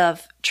process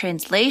of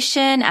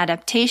translation,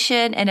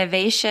 adaptation,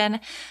 innovation?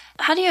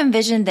 How do you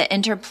envision the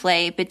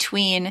interplay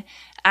between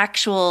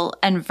actual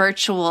and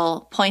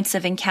virtual points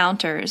of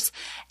encounters?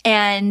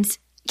 And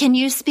Can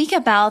you speak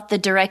about the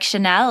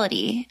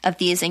directionality of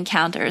these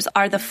encounters?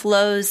 Are the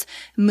flows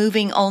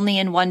moving only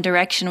in one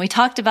direction? We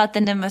talked about the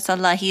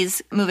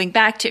Nemasallahis moving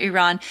back to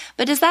Iran,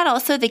 but is that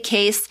also the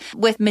case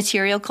with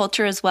material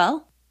culture as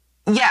well?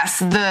 Yes,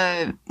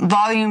 the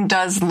volume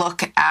does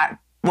look at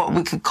what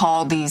we could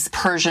call these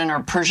Persian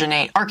or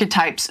Persianate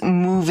archetypes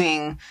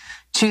moving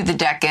to the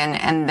Deccan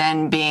and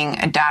then being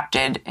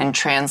adapted and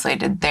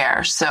translated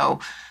there. So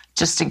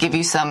just to give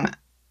you some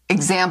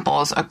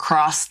examples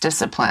across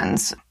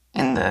disciplines,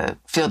 in the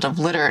field of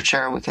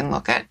literature, we can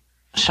look at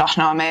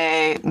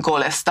Shahnameh,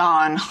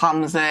 Golestan,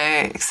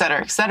 Khamzeh,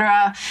 et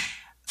cetera.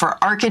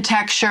 For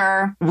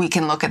architecture, we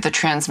can look at the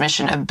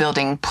transmission of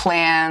building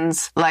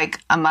plans, like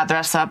a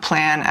madrasa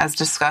plan as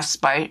discussed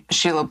by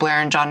Sheila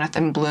Blair and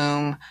Jonathan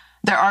Bloom.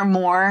 There are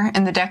more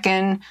in the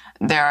Deccan.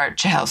 There are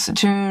Chehel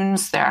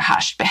Satoons, there are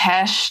Hasht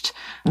Behesht.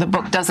 The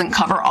book doesn't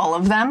cover all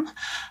of them.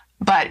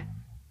 But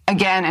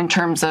again, in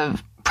terms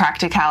of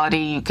practicality,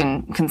 you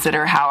can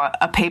consider how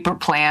a paper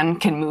plan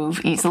can move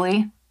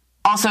easily.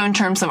 Also, in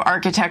terms of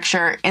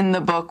architecture, in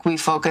the book, we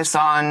focus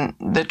on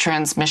the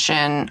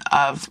transmission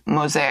of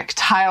mosaic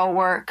tile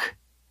work.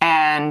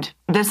 And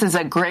this is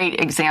a great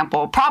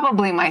example,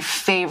 probably my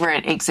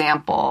favorite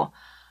example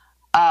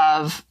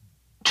of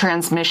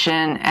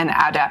transmission and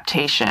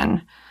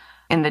adaptation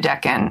in the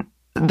Deccan.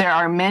 There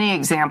are many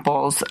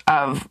examples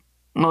of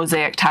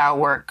mosaic tile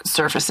work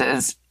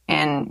surfaces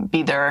in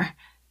Bidar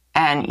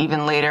and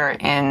even later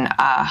in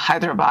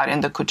Hyderabad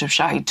in the Qutb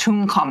Shahi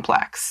tomb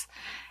complex.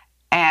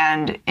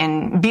 And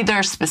in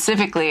Bidar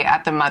specifically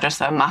at the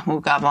Madrasa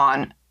Mahmud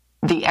Gavan,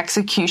 the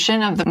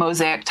execution of the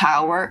mosaic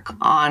tile work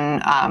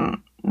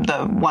on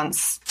the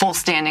once full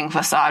standing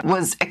facade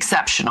was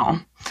exceptional.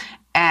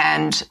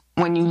 And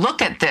when you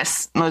look at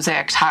this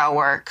mosaic tile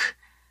work,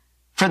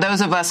 for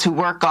those of us who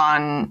work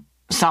on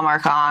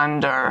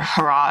Samarkand or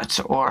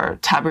Herat or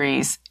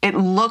Tabriz, it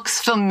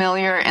looks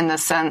familiar in the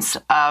sense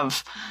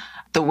of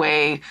the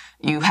way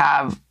you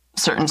have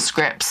certain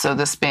scripts, so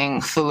this being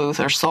thuluth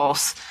or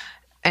sols,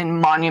 in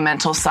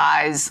monumental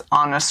size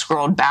on a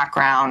scrolled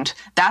background.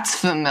 That's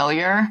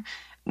familiar.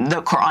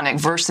 The Quranic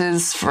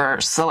verses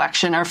for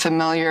selection are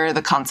familiar.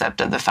 The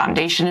concept of the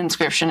foundation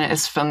inscription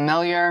is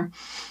familiar.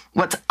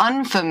 What's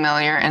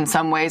unfamiliar in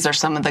some ways are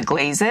some of the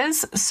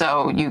glazes.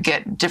 So you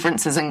get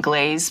differences in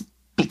glaze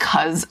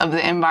because of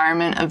the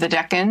environment of the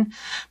Deccan.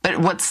 But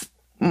what's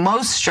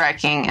most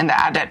striking in the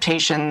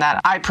adaptation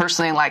that I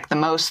personally like the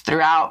most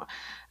throughout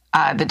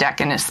the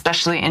Deccan,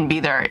 especially in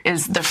Bidar,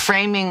 is the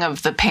framing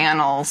of the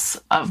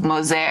panels of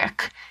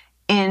mosaic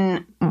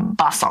in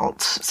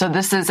basalt. So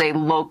this is a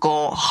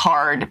local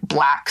hard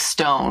black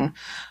stone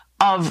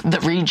of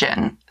the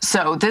region.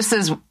 So this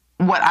is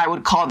what I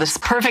would call this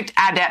perfect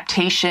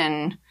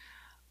adaptation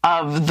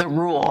of the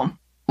rule.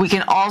 We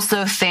can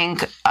also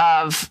think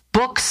of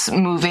books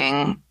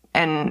moving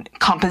and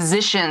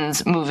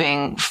compositions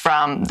moving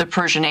from the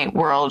Persianate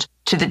world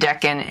to the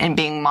Deccan and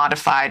being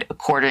modified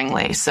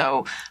accordingly.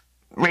 So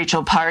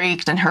Rachel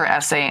Parikh, in her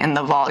essay in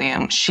the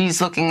volume, she's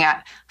looking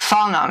at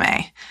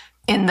Falnameh.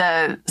 In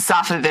the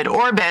Safavid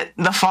orbit,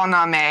 the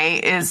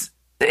Falnameh is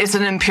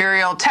an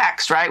imperial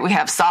text, right? We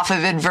have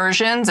Safavid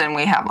versions and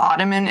we have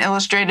Ottoman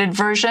illustrated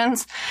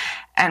versions.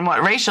 And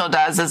what Rachel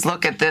does is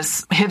look at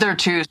this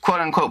hitherto,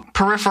 quote unquote,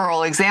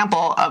 peripheral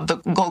example of the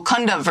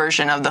Golconda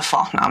version of the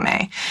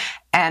Falnameh.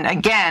 And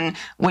again,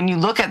 when you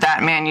look at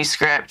that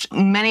manuscript,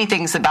 many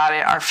things about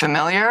it are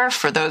familiar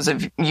for those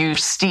of you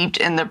steeped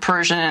in the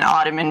Persian and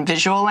Ottoman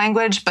visual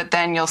language, but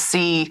then you'll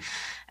see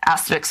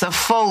aspects of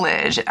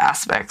foliage,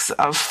 aspects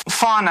of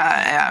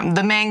fauna,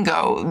 the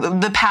mango,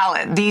 the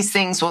palette. These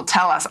things will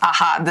tell us,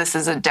 aha, this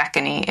is a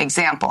Deccani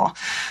example.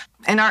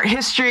 In art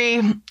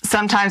history,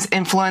 sometimes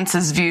influence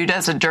is viewed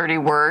as a dirty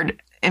word.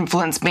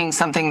 Influence being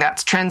something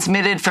that's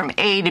transmitted from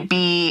A to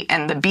B,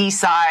 and the B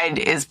side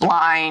is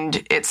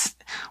blind. It's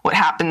what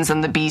happens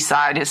on the B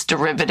side is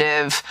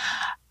derivative.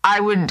 I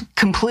would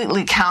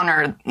completely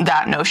counter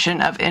that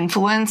notion of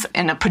influence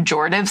in a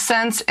pejorative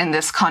sense in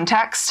this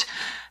context,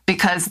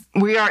 because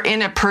we are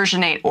in a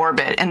Persianate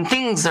orbit and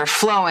things are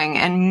flowing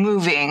and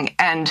moving,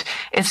 and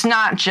it's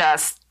not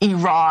just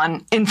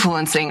Iran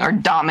influencing or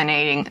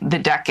dominating the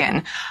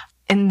Deccan.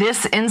 In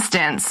this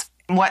instance,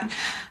 what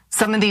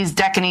some of these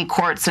Deccani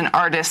courts and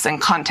artists and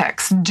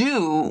contexts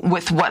do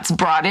with what's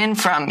brought in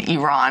from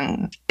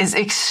Iran is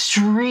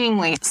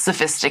extremely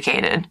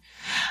sophisticated.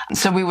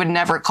 So we would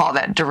never call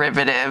that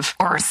derivative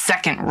or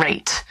second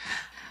rate.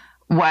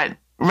 What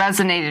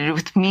resonated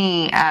with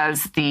me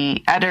as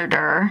the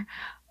editor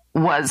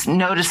was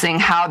noticing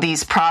how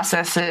these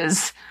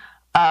processes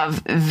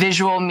of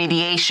visual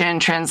mediation,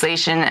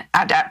 translation,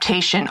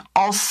 adaptation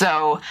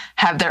also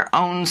have their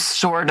own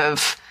sort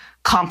of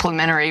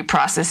complementary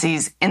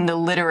processes in the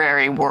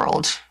literary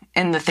world,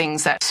 in the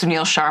things that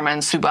Sunil Sharma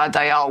and Subha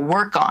Dayal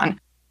work on.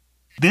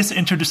 This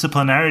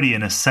interdisciplinarity,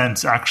 in a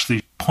sense,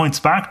 actually points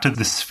back to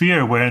the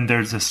sphere wherein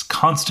there's this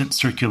constant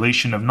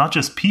circulation of not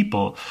just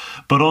people,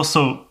 but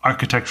also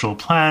architectural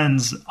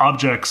plans,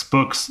 objects,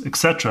 books,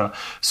 etc.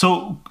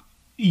 So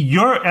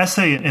Your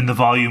essay in the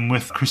volume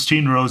with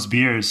Christine Rose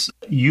Beers,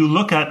 you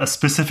look at a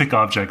specific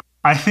object.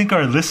 I think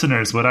our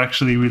listeners would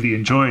actually really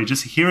enjoy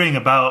just hearing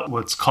about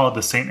what's called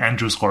the St.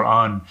 Andrew's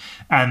Quran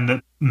and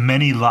the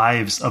many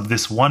lives of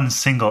this one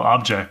single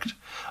object.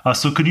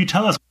 So could you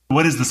tell us,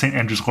 what is the St.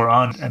 Andrew's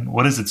Quran and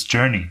what is its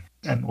journey?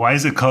 And why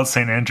is it called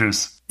St.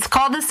 Andrew's? It's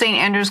called the St.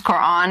 Andrew's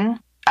Quran.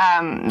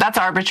 That's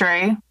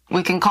arbitrary.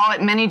 We can call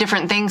it many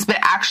different things, but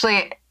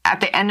actually at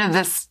the end of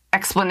this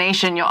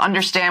explanation, you'll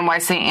understand why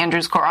St.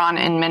 Andrew's Quran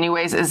in many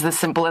ways is the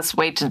simplest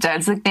way to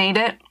designate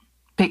it,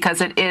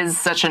 because it is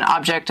such an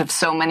object of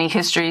so many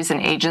histories and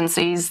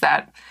agencies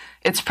that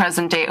its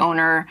present-day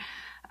owner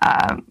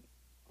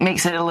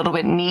makes it a little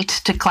bit neat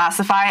to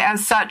classify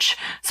as such.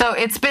 So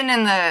it's been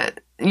in the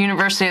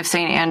University of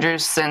St.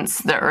 Andrews since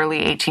the early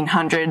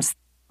 1800s.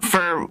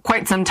 For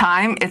quite some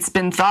time, it's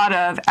been thought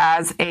of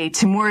as a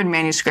Timurid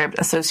manuscript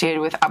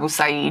associated with Abu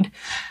Sa'id.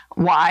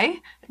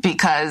 Why?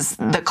 Because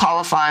the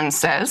colophon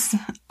says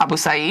Abu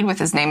Sa'id with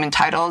his name and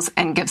titles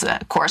and gives a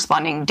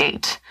corresponding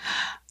date.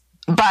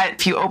 But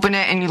if you open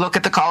it and you look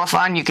at the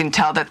colophon, you can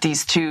tell that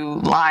these two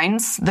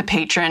lines, the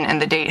patron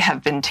and the date,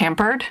 have been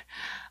tampered.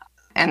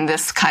 And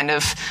this kind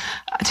of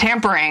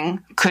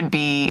tampering could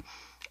be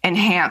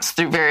enhanced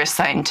through various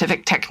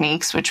scientific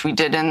techniques, which we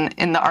did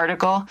in the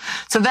article.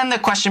 So then the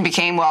question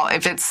became, well,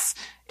 if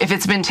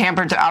it's been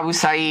tampered to Abu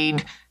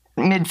Sa'id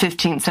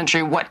mid-15th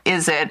century, what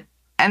is it?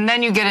 And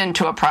then you get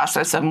into a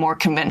process of more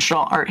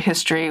conventional art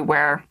history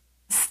where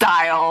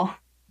style,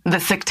 the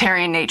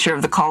sectarian nature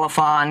of the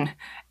colophon,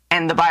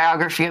 and the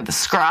biography of the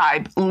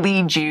scribe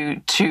lead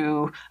you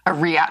to a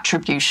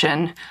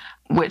reattribution,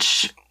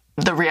 which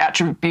the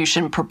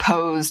reattribution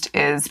proposed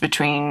is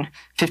between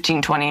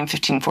 1520 and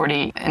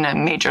 1540 in a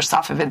major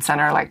Safavid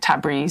center like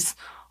Tabriz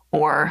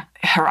or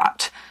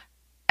Herat.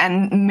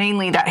 And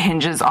mainly that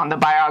hinges on the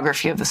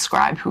biography of the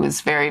scribe, who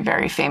is very,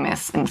 very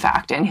famous, in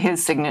fact, and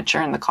his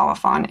signature in the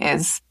colophon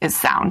is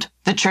sound.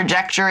 The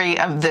trajectory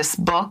of this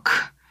book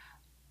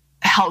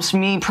helps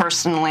me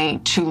personally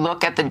to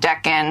look at the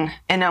Deccan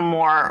in a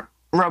more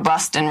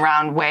robust and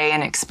round way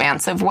and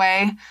expansive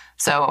way.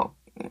 So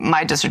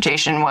my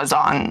dissertation was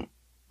on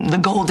the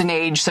golden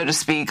age, so to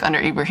speak, under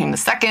Ibrahim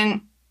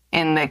II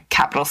in the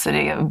capital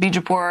city of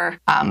Bijapur.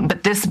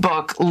 But this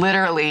book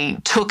literally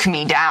took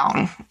me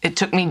down. It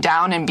took me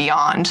down and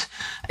beyond.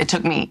 It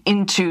took me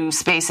into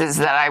spaces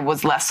that I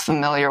was less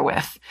familiar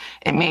with.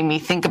 It made me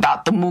think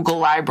about the Mughal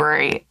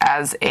library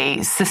as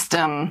a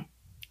system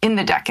in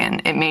the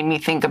Deccan. It made me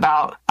think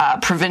about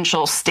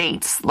provincial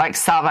states like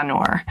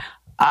Savanur,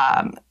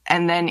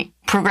 and then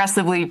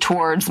progressively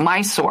towards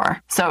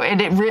Mysore. So it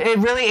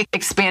really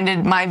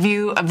expanded my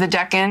view of the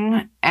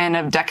Deccan and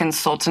of Deccan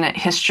Sultanate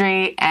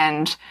history.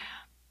 And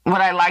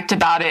what I liked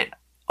about it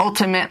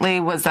ultimately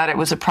was that it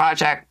was a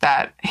project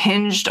that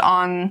hinged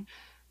on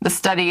the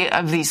study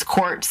of these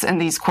courts and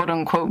these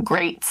quote-unquote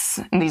greats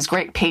and these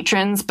great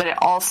patrons, but it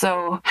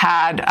also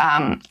had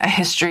a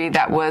history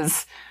that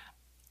was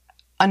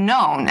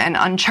unknown and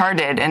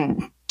uncharted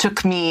and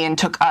took me and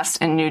took us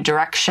in new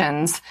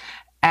directions.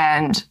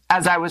 And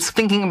as I was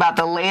thinking about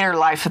the later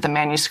life of the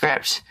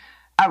manuscript,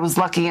 I was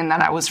lucky in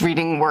that I was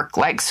reading work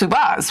like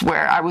Subaz,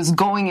 where I was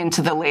going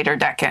into the later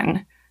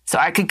Deccan. So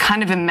I could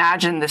kind of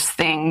imagine this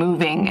thing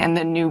moving and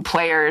the new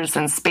players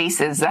and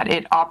spaces that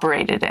it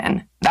operated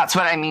in. That's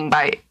what I mean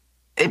by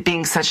it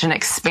being such an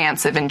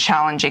expansive and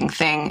challenging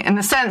thing. In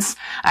the sense,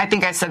 I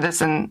think I said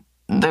this in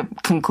the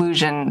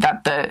conclusion,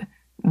 that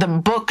the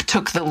book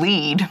took the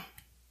lead,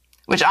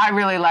 which I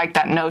really like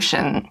that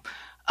notion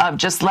of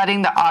just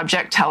letting the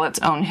object tell its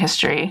own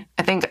history.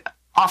 I think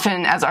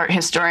often as art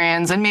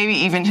historians, and maybe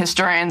even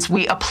historians,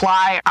 we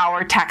apply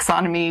our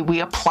taxonomy, we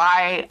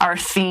apply our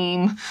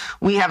theme,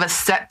 we have a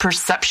set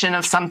perception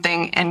of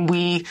something, and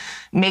we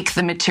make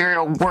the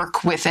material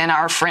work within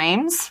our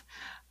frames.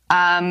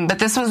 But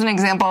this was an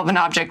example of an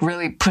object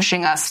really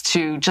pushing us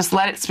to just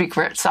let it speak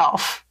for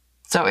itself.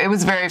 So it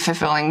was very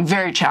fulfilling,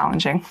 very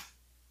challenging.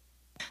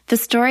 The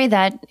story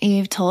that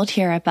you've told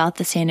here about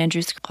the St.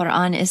 Andrew's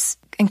Quran is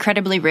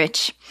incredibly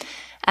rich,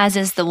 as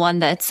is the one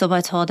that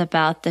Soba told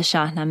about the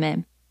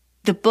Shahnameh.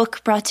 The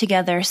book brought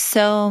together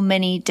so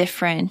many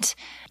different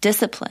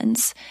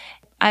disciplines.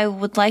 I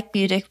would like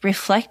you to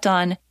reflect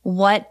on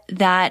what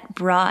that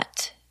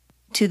brought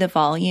to the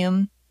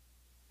volume.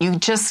 You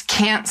just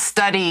can't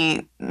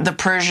study the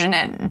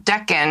Persianate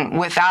Deccan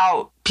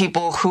without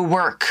people who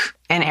work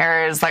in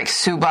areas like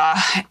Suba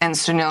and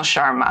Sunil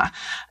Sharma.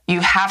 You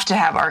have to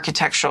have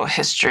architectural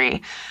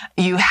history.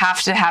 You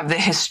have to have the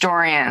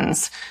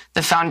historians,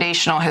 the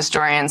foundational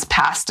historians,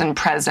 past and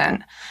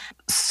present.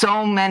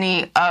 So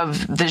many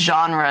of the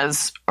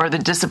genres or the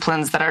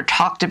disciplines that are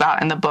talked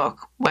about in the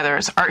book, whether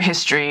it's art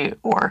history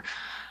or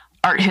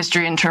art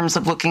history in terms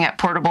of looking at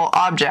portable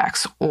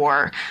objects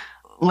or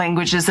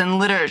languages and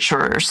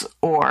literatures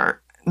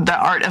or the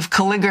art of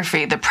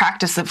calligraphy, the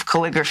practice of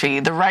calligraphy,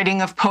 the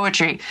writing of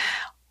poetry,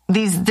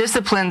 these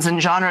disciplines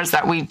and genres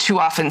that we too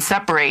often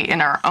separate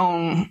in our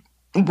own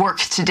work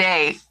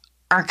today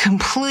are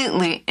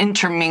completely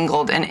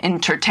intermingled and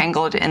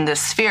intertangled in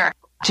this sphere.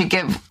 To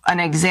give an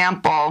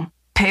example,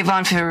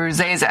 Peyvan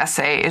Firuzeh's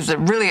essay is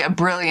really a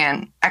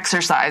brilliant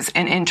exercise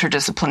in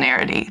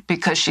interdisciplinarity,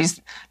 because she's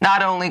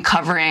not only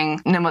covering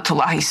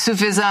Ni'matullahi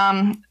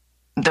Sufism,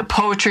 the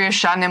poetry of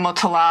Shah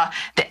Ni'matullah,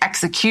 the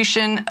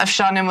execution of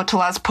Shah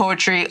Ni'matullah's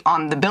poetry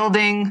on the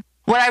building.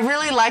 What I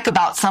really like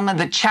about some of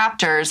the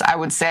chapters, I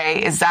would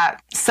say, is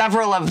that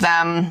several of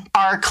them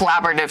are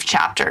collaborative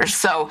chapters.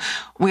 So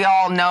we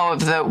all know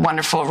of the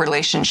wonderful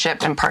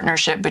relationship and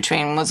partnership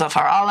between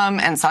Muzaffar Alam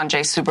and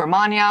Sanjay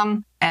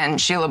Subramaniam, and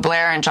Sheila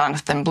Blair and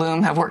Jonathan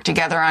Bloom have worked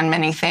together on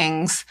many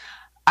things.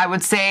 I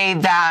would say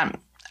that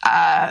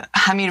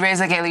Hamid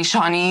Reza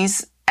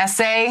Ghelishani's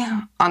essay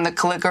on the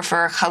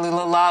calligrapher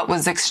Khalilullah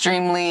was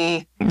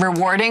extremely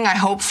rewarding, I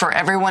hope, for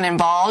everyone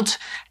involved.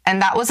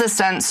 And that was a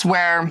sense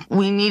where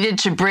we needed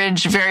to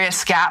bridge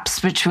various gaps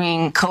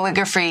between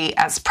calligraphy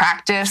as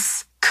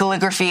practice,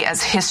 calligraphy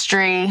as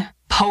history,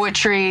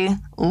 poetry,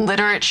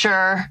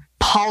 literature,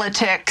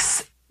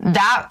 politics.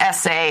 That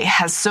essay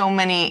has so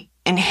many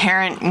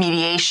inherent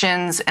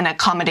mediations and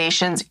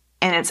accommodations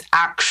in its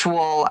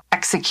actual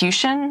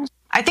execution.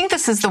 I think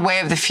this is the way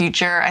of the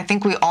future. I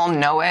think we all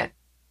know it.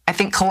 I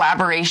think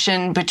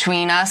collaboration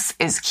between us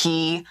is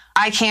key.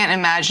 I can't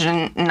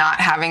imagine not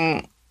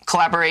having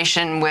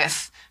collaboration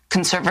with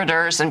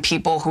conservators and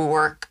people who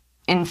work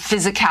in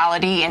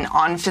physicality and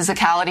on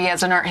physicality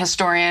as an art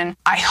historian.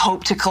 I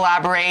hope to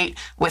collaborate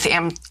with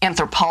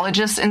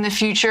anthropologists in the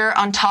future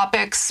on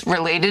topics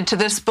related to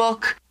this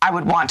book. I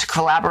would want to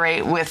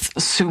collaborate with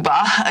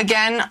Suba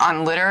again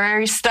on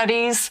literary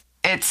studies.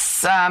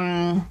 It's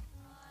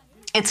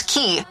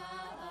key.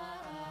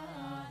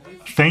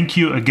 Thank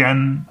you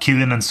again,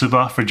 Keelan and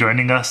Suba, for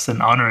joining us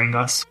and honoring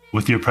us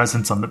with your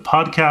presence on the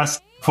podcast.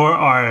 For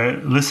our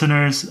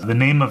listeners, the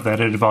name of the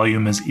edited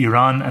volume is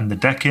Iran and the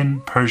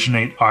Deccan,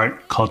 Persianate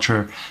Art,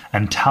 Culture,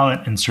 and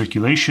Talent in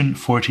Circulation,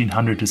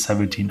 1400 to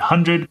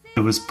 1700.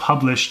 It was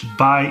published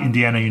by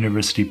Indiana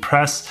University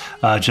Press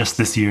just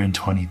this year in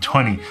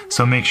 2020,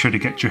 so make sure to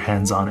get your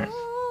hands on it.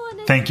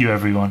 Thank you,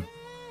 everyone.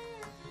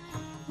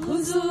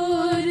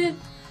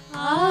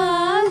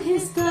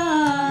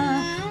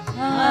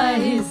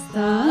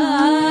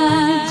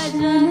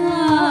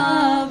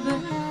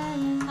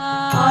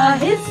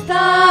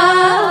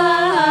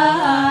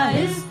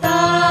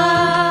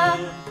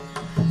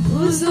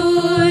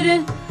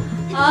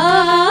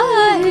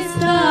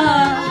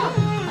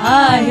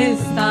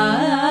 आहिस्ता